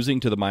 Losing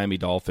to the Miami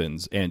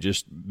Dolphins and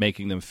just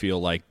making them feel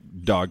like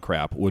dog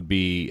crap would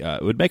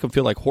make them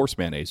feel like horse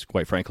mayonnaise,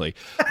 quite frankly.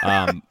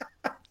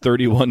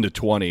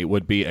 31-20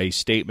 would be a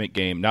statement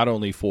game, not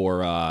only for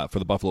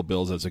the Buffalo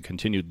Bills as a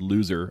continued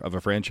loser of a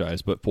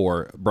franchise, but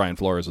for Brian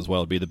Flores as well.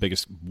 It'd be the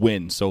biggest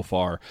win so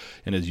far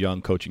in his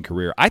young coaching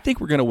career. I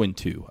think we're going to win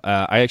too.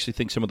 I actually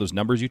think some of those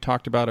numbers you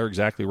talked about are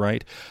exactly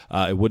right.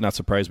 It would not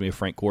surprise me if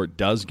Frank Gore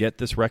does get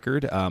this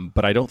record,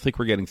 but I don't think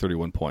we're getting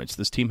 31 points.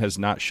 This team has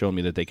not shown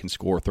me that they can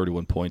score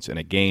 31 points in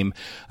a game.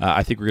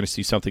 I think we're going to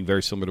see something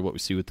very similar to what we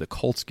see with the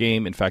Colts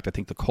game. In fact, I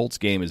think the Colts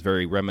game is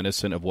very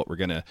reminiscent of what we're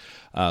going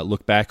to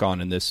look back on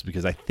in this,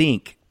 because I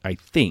think I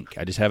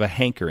just have a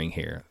hankering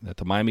here that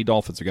the Miami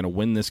Dolphins are going to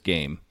win this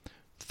game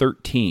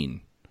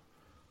 13-10.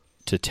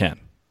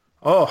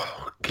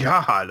 Oh,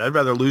 God, I'd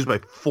rather lose by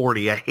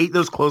 40. I hate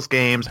those close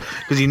games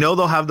because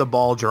they'll have the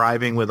ball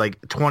driving with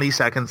like 20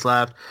 seconds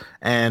left,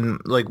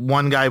 and like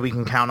one guy we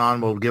can count on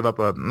will give up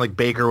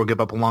Baker will give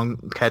up a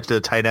long catch to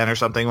the tight end or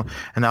something,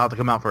 and they'll have to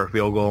come out for a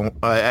field goal.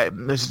 My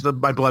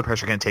blood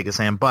pressure can't take it,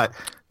 Sam, but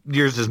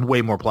yours is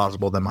way more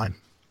plausible than mine.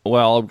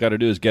 Well, all I've got to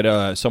do is get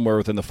somewhere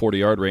within the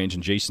 40-yard range,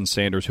 and Jason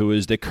Sanders, who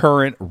is the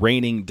current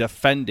reigning,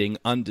 defending,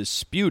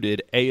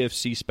 undisputed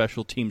AFC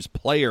Special Teams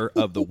Player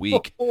of the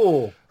Week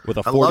with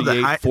a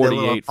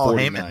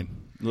 48-49.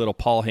 little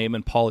Paul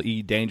Heyman, Paul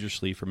E.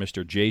 Dangerously for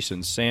Mr.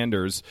 Jason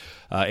Sanders,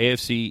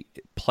 AFC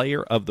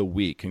Player of the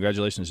Week.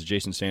 Congratulations to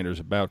Jason Sanders.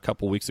 About a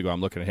couple weeks ago,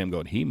 I'm looking at him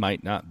going, he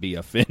might not be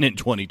a Finn in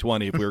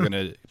 2020 if we were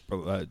going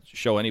to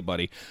show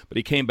anybody. But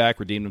he came back,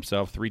 redeemed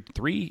himself,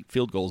 three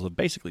field goals of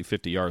basically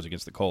 50 yards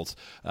against the Colts.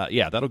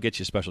 That'll get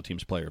you Special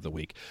Teams Player of the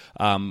Week.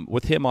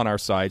 With him on our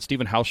side,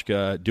 Stephen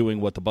Hauschka doing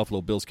what the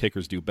Buffalo Bills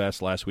kickers do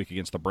best last week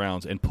against the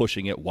Browns and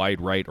pushing it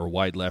wide right or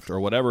wide left or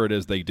whatever it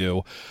is they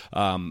do.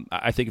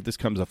 I think if this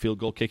comes a field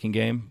goal kicking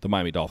game, the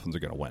Miami Dolphins are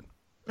going to win.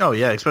 Oh,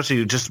 yeah,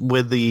 especially just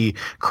with the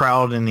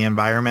crowd and the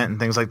environment and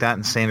things like that,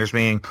 and Sanders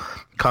being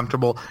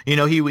comfortable. You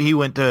know, he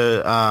went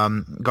to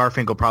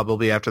Garfinkel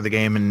probably after the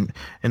game, and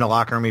in the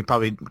locker room he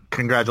probably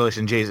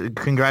congratulated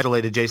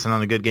Jason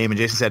on a good game, and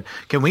Jason said,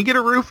 "Can we get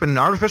a roof and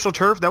artificial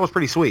turf? That was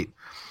pretty sweet."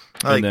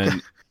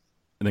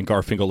 And then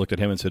Garfinkel looked at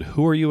him and said,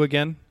 "Who are you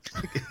again?"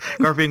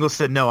 Garfinkel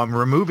said, "No, I'm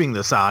removing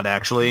the sod,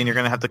 actually, and you're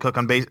going to have to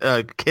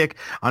kick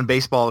on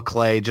baseball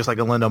clay just like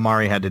Alindo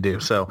Mari had to do.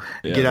 So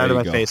get out of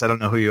my face. I don't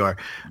know who you are.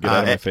 Get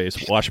out of my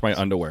face. Wash my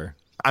underwear.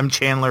 I'm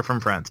Chandler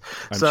from Friends.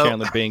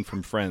 Chandler Bing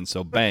from Friends.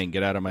 So bang,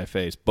 get out of my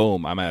face.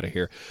 Boom, I'm out of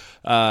here.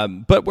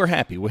 But we're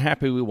happy. We're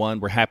happy we won.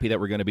 We're happy that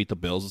we're going to beat the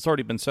Bills. It's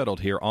already been settled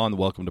here on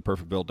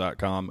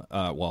WelcomeToPerfectVille.com.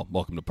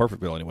 Welcome to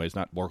Perfectville anyways,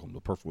 not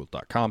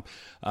WelcomeToPerfectville.com.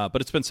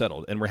 But it's been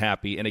settled, and we're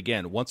happy.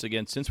 And once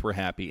again, since we're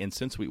happy and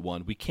since we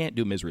won, we can't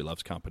do Misery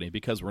Loves Company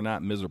because we're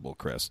not miserable,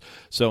 Chris.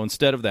 So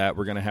instead of that,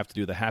 we're going to have to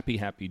do the Happy,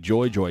 Happy,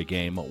 Joy, Joy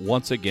game.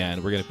 Once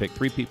again, we're going to pick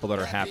 3 people that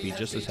are happy,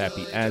 just as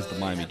happy as the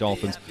Miami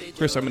Dolphins.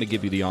 Chris, I'm going to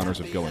give you the honors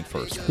of going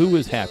first. Who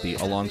is happy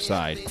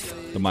alongside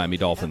the Miami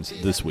Dolphins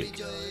this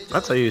week?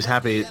 I'll tell you who's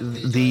happy.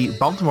 The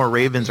Baltimore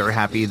Ravens are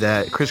happy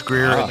that Chris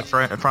Greer in the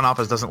front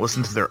office doesn't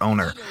listen to their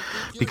owner,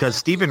 because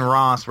Stephen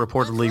Ross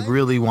reportedly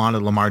really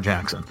wanted Lamar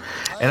Jackson.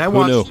 And I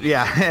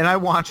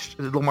watched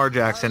Lamar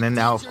Jackson, and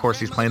now, of course,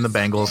 he's playing the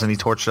Bengals, and he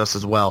torched us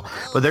as well.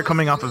 But they're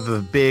coming off of a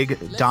big,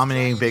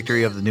 dominating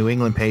victory of the New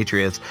England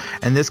Patriots,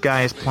 and this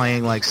guy is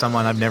playing like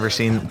someone I've never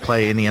seen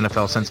play in the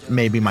NFL since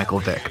maybe Michael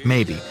Vick.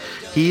 Maybe.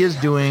 He is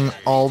doing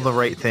all the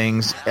right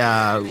things.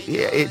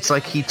 It's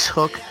like he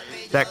took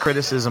that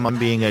criticism on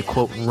being a,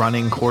 quote,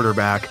 running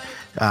quarterback,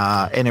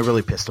 and it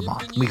really pissed him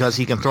off because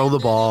he can throw the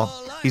ball.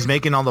 He's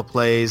making all the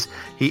plays.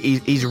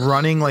 He's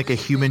running like a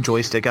human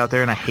joystick out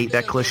there, and I hate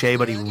that cliche,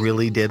 but he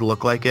really did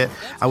look like it.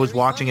 I was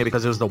watching it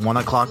because it was the 1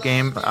 o'clock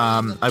game,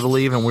 I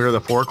believe, and we were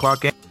the 4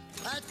 o'clock game.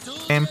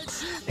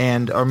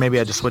 Or maybe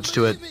I just switched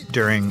to it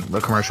during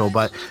the commercial,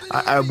 but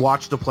I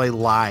watched the play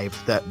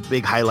live, that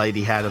big highlight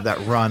he had of that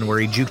run where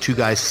he juked 2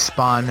 guys,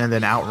 spun, and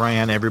then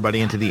outran everybody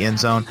into the end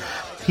zone.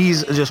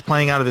 He's just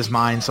playing out of his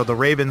mind. So the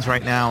Ravens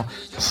right now,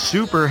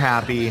 super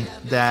happy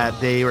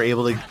that they were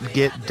able to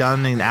get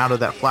done and out of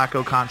that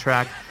Flacco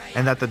contract,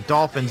 and that the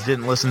Dolphins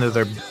didn't listen to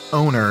their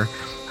owner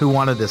who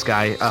wanted this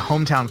guy, a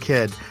hometown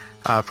kid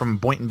from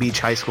Boynton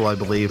Beach High School, I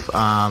believe,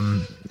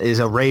 is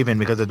a Raven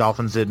because the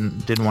Dolphins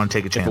didn't want to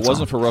take a chance. If it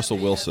wasn't for Russell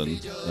Wilson,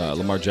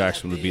 Lamar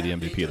Jackson would be the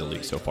MVP of the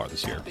league so far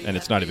this year, and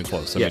it's not even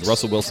close. I mean,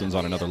 Russell Wilson's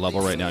on another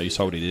level right now. You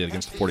saw what he did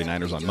against the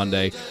 49ers on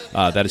Monday.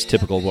 That is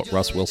typical of what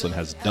Russ Wilson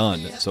has done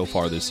so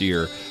far this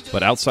year.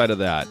 But outside of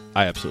that,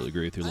 I absolutely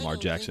agree with you. Lamar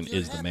Jackson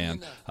is the man.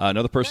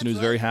 Another person who's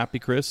very happy,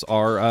 Chris,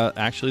 are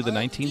actually the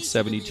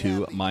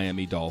 1972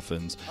 Miami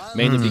Dolphins,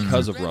 mainly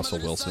because of Russell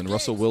Wilson.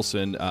 Russell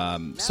Wilson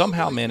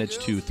somehow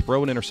managed to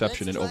throw an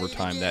interception in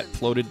overtime that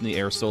floated in the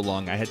air so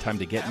long I had time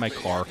to get in my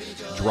car,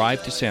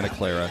 drive to Santa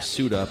Clara,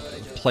 suit up,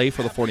 play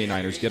for the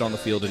 49ers, get on the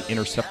field, and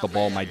intercept the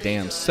ball my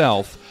damn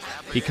self.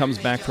 He comes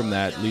back from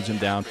that, leads him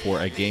down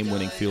for a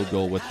game-winning field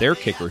goal with their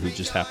kicker, who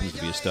just happens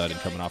to be a stud and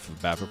coming off of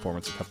a bad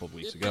performance a couple of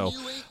weeks ago.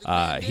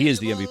 He is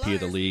the MVP of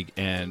the league,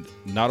 and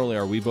not only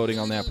are we voting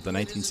on that, but the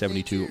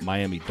 1972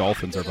 Miami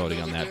Dolphins are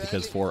voting on that,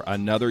 because for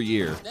another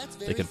year,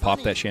 they can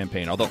pop that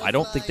champagne. Although I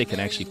don't think they can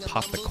actually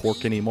pop the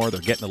cork anymore.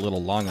 They're getting a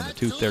little long on the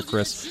tooth there,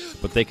 Chris,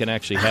 but they can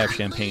actually have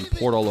champagne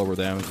poured all over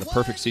them. The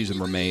perfect season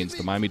remains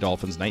the Miami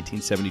Dolphins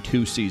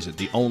 1972 season,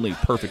 the only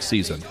perfect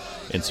season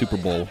in Super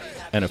Bowl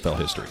NFL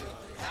history.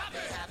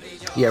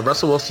 Yeah,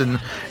 Russell Wilson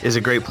is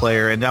a great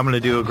player, and I'm going to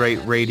do a great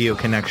radio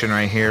connection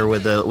right here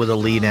with a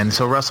lead-in.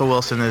 So Russell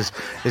Wilson is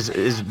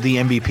the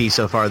MVP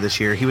so far this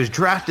year. He was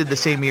drafted the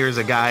same year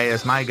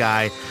as my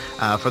guy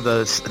for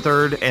the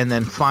third and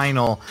then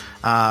final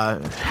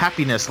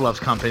Happiness Loves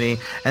Company,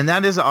 and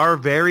that is our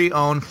very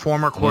own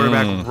former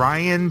quarterback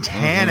Ryan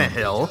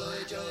Tannehill,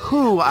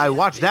 who I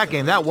watched that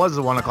game. That was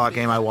the 1 o'clock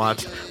game I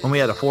watched when we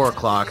had a 4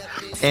 o'clock.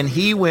 And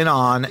he went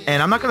on,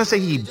 and I'm not going to say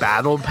he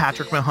battled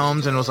Patrick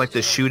Mahomes and it was like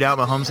this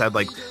shootout. Mahomes had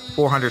like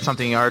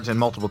 400-something yards and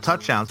multiple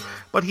touchdowns,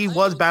 but he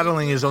was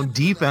battling his own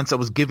defense that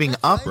was giving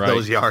up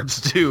those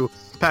yards to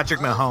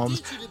Patrick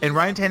Mahomes. And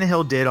Ryan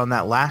Tannehill did on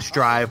that last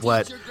drive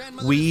what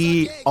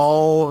we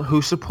all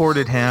who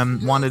supported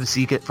him wanted to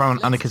see it from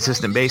on a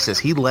consistent basis.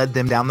 He led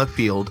them down the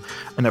field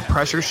in a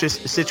pressure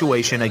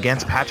situation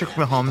against Patrick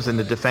Mahomes and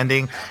the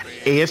defending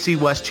AFC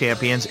West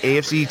champions,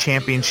 AFC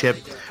Championship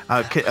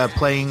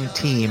playing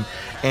team,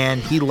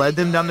 and he led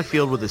them down the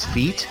field with his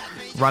feet,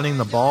 running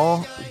the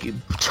ball,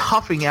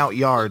 toughing out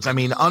yards. I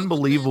mean,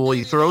 unbelievable.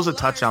 He throws a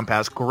touchdown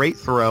pass, great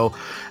throw.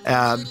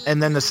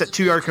 And then the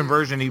 2-yard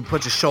conversion, he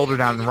puts his shoulder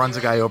down and runs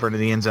a guy over into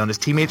the end zone. His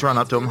teammates run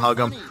up to him, hug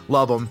him,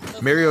 love him.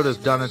 Mariota's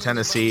done in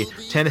Tennessee.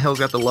 Tannehill's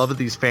got the love of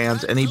these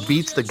fans, and he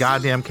beats the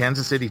goddamn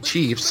Kansas City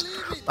Chiefs.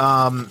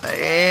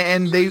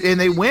 And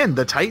they win.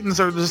 The Titans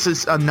are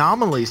this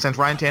anomaly since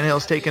Ryan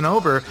Tannehill's taken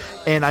over.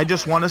 And I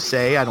just want to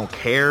say, I don't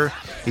care.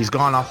 He's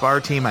gone off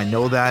our team. I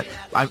know that.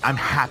 I'm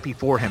happy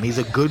for him. He's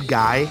a good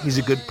guy. He's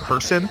a good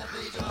person.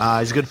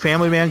 He's a good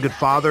family man, good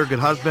father, good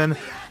husband.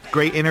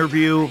 Great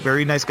interview,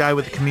 very nice guy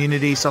with the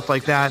community, stuff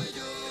like that.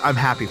 I'm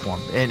happy for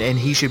him, and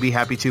he should be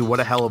happy too.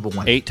 What a hell of a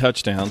win. 8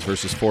 touchdowns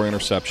versus 4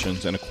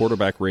 interceptions and a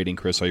quarterback rating,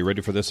 Chris. Are you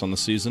ready for this on the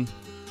season?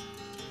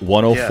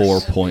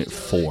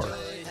 104.4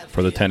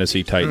 for the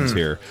Tennessee Titans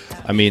here.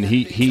 I mean,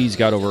 he's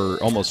got over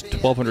almost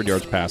 1,200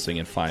 yards passing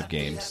in 5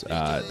 games.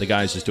 The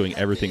guy's just doing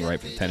everything right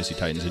for the Tennessee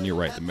Titans, and you're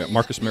right. The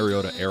Marcus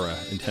Mariota era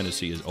in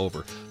Tennessee is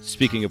over.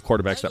 Speaking of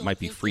quarterbacks that might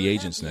be free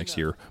agents next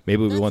year,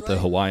 maybe we want the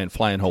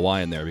flying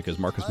Hawaiian there because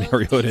Marcus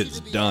Mariota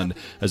is done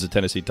as a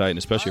Tennessee Titan,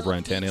 especially if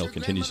Ryan Tannehill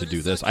continues to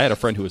do this. I had a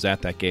friend who was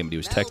at that game, and he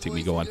was texting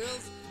me going,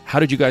 how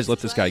did you guys let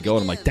this guy go?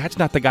 And I'm like, that's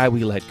not the guy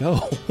we let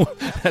go.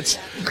 that's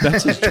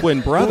his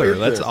twin brother.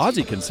 That's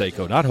Ozzie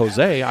Canseco, not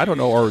Jose. I don't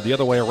know, or the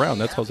other way around.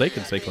 That's Jose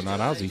Canseco,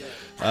 not Ozzie.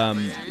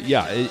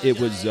 It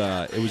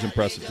was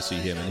impressive to see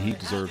him, and he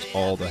deserves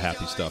all the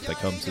happy stuff that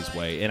comes his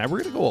way. And we're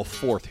going to go a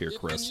fourth here,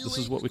 Chris. This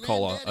is what we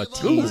call a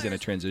tease and a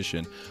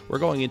transition. We're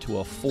going into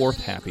a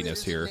fourth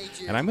happiness here,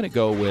 and I'm going to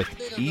go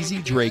with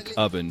Easy Drake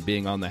Oven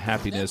being on the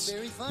Happiness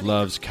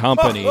Loves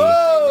Company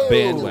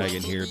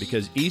bandwagon here,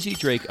 because Easy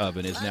Drake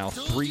Oven is now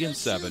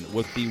 3-7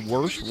 with the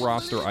worst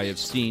roster I have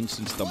seen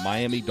since the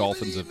Miami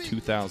Dolphins of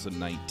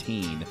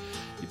 2019.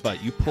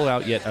 But you pull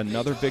out yet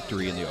another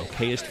victory in the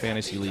okayest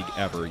fantasy league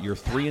ever. You're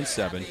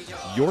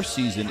 3-7. Your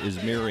season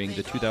is mirroring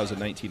the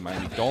 2019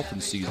 Miami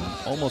Dolphins season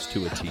almost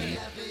to a T.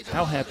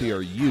 How happy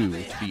are you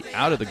to be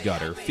out of the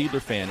gutter,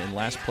 Fiedler fan in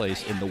last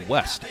place in the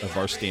west of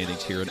our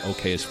standings here in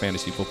okayest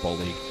fantasy football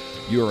league?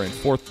 You are in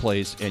 4th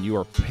place, and you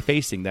are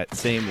facing that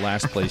same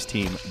last place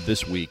team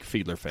this week,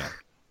 Fiedler fan.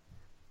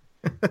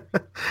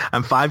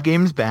 I'm 5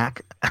 games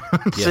back.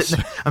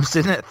 I'm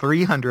sitting at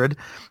 300,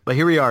 but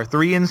here we are,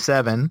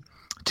 3-7.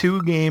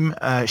 2-game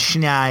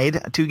schneid,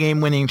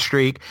 2-game winning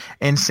streak.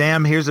 And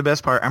Sam, here's the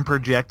best part. I'm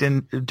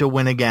projecting to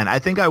win again. I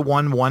think I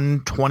won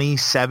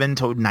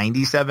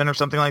 127-97 or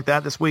something like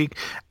that this week.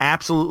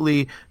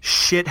 Absolutely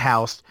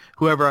shithoused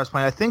whoever I was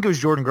playing. I think it was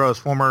Jordan Gross,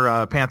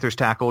 former Panthers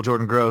tackle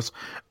Jordan Gross.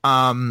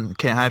 Can't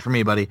hide from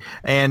me, buddy.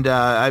 And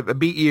I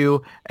beat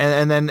you,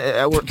 and then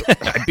I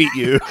beat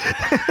you.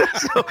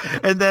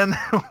 And then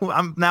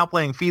I'm now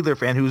playing Fiedler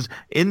fan, who's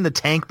in the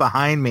tank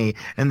behind me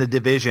in the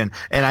division,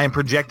 and I am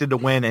projected to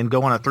win and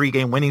go on a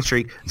 3-game winning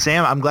streak.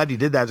 Sam, I'm glad you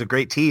did that. It's a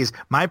great tease.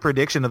 My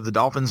prediction of the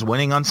Dolphins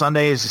winning on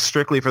Sunday is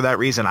strictly for that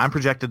reason. I'm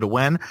projected to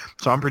win,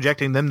 so I'm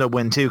projecting them to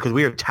win too, because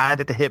we are tied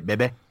at the hip,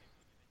 baby.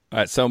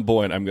 At some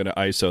point, I'm going to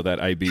ISO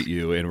that I beat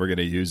you, and we're going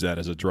to use that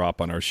as a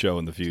drop on our show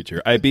in the future.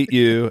 I beat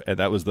you, and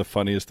that was the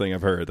funniest thing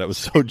I've heard. That was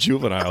so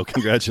juvenile.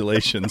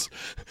 Congratulations.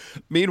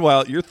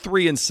 Meanwhile, you're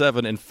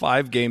 3-7 and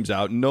 5 games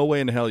out. No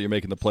way in hell you're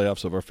making the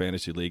playoffs of our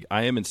fantasy league.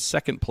 I am in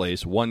 2nd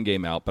place, 1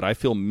 game out, but I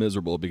feel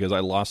miserable because I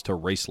lost to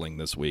Raceling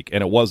this week,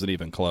 and it wasn't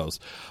even close.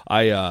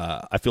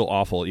 I feel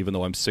awful, even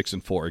though I'm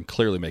 6-4 and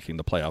clearly making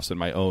the playoffs in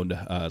my own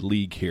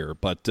league here.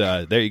 But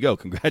there you go.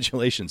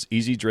 Congratulations,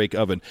 Easy Drake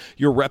Oven.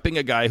 You're repping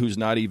a guy who's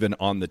not even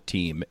on the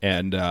team,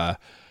 and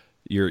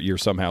you're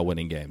somehow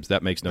winning games.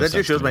 That makes no sense. That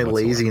just shows my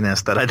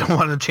laziness that I don't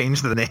want to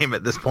change the name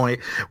at this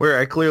point, where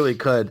I clearly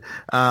could.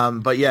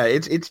 But yeah,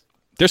 it's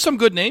there's some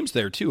good names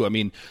there, too. I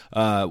mean,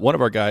 one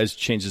of our guys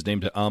changed his name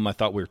to I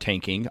thought we were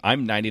tanking.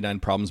 I'm 99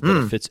 problems, but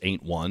it fits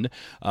ain't one.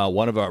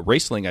 One of our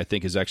Raceling, I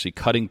think, is actually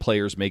cutting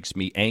players makes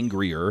me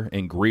angrier,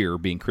 and Greer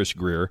being Chris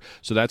Greer,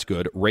 so that's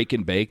good. Rake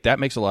and Bake, that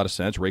makes a lot of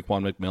sense.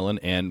 Raekwon McMillan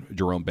and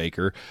Jerome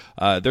Baker.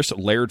 There's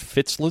Laird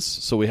Fitzless,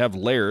 so we have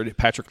Laird,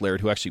 Patrick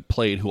Laird, who actually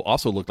played, who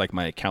also looked like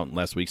my accountant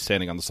last week,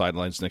 standing on the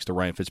sidelines next to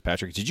Ryan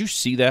Fitzpatrick. Did you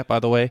see that, by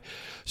the way?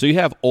 So you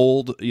have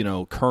old,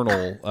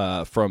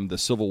 Colonel from the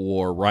Civil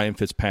War, Ryan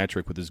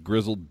Fitzpatrick, with his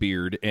grizzled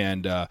beard,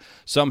 and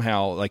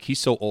somehow, like, he's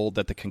so old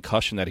that the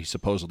concussion that he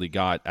supposedly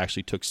got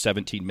actually took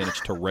 17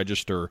 minutes to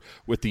register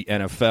with the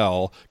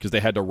NFL, because they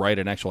had to write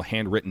an actual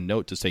handwritten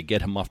note to say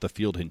get him off the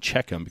field and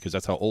check him, because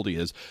that's how old he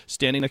is,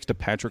 standing next to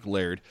Patrick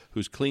Laird,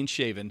 who's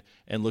clean-shaven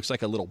and looks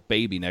like a little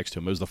baby next to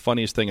him. It was the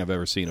funniest thing I've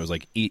ever seen. It was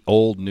like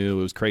old, new.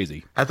 It was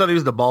crazy. I thought he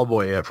was the ball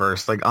boy at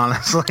first, like,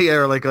 honestly,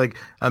 or like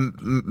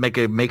make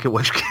it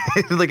wish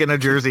like in a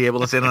jersey able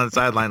to sit on the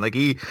sideline. Like,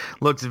 he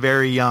looks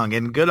very young,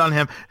 and good on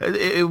him.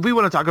 if we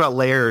want to talk about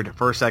Laird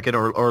for a second,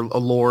 or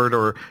Lord,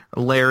 or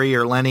Larry,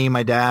 or Lenny,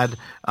 my dad,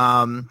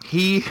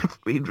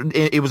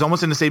 it was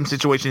almost in the same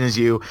situation as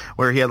you,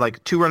 where he had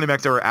like 2 running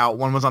backs that were out.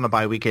 One was on a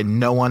bye week and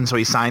no one, so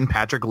he signed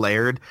Patrick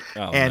Laird.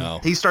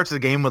 He starts the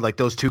game with like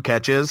those 2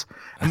 catches,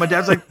 and my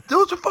dad's like,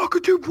 those are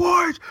fucking 2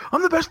 points.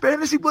 I'm the best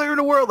fantasy player in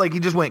the world. Like, he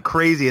just went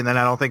crazy, and then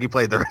I don't think he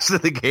played the rest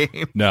of the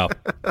game. No.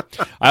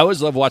 I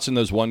always love watching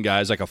those one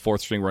guys, like a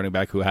 4th-string running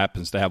back who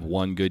happens to have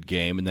one good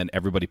game, and then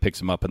everybody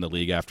picks him up in the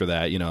league after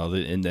that,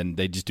 and then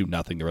they just do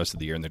nothing the rest of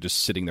the year, and they're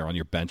just sitting there on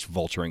your bench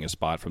vulturing a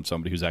spot from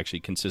somebody who's actually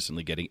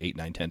consistently getting 8,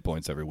 9, 10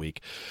 points every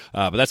week.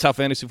 But that's how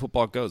fantasy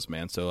football goes,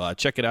 man. So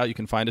check it out. You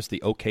can find us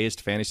the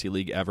okayest fantasy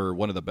league ever,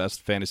 one of the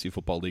best fantasy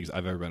football leagues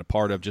I've ever been a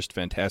part of. Just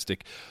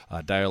fantastic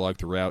dialogue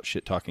throughout,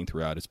 shit-talking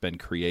throughout. It's been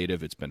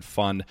creative. It's been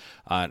fun.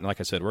 And like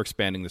I said, we're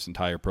expanding this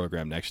entire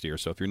program next year.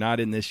 So if you're not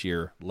in this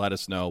year, let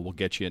us know. We'll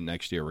get you in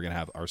next year. We're going to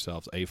have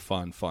ourselves a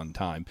fun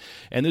time.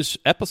 And this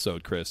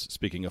episode, Chris,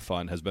 speaking of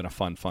fun, has been a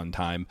fun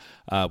time.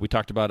 We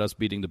talked about us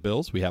beating the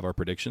Bills. We have our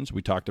predictions.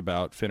 We talked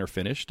about fin or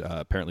finished.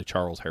 Apparently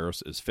Charles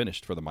Harris is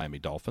finished for the Miami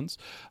Dolphins.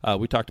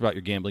 We talked about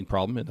your gambling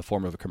problem in the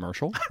form of a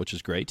commercial, which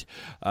is great.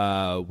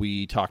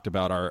 We talked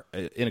about our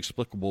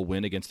inexplicable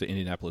win against the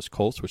Indianapolis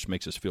Colts, which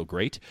makes us feel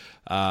great.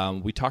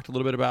 We talked a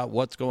little bit about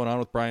what's going on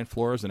with Brian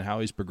Flores and how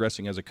he's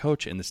progressing as a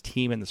coach, and this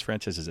team and this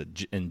franchise is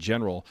in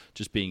general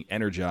just being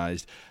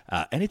energized.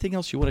 Anything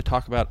else you want to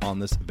talk about on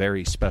this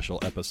very special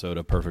episode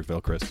of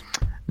Perfectville, Chris?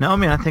 No,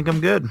 man, I think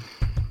I'm good.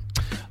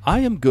 I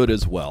am good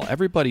as well.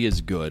 Everybody is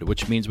good,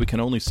 which means we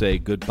can only say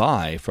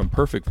goodbye from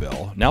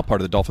Perfectville, now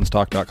part of the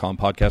DolphinsTalk.com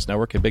podcast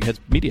network and Big Heads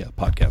Media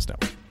podcast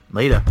network.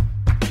 Later.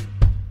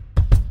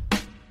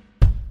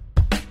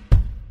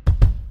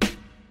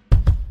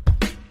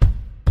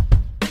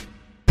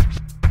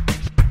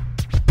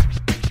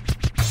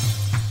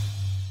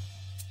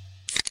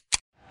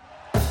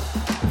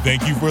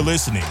 Thank you for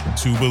listening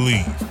to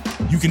Believe.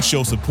 You can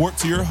show support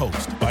to your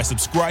host by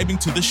subscribing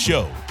to the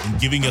show and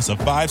giving us a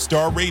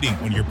 5-star rating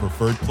on your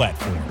preferred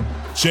platform.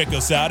 Check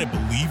us out at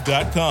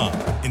Believe.com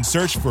and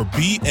search for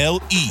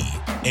BLEAV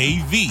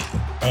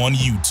on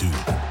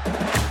YouTube.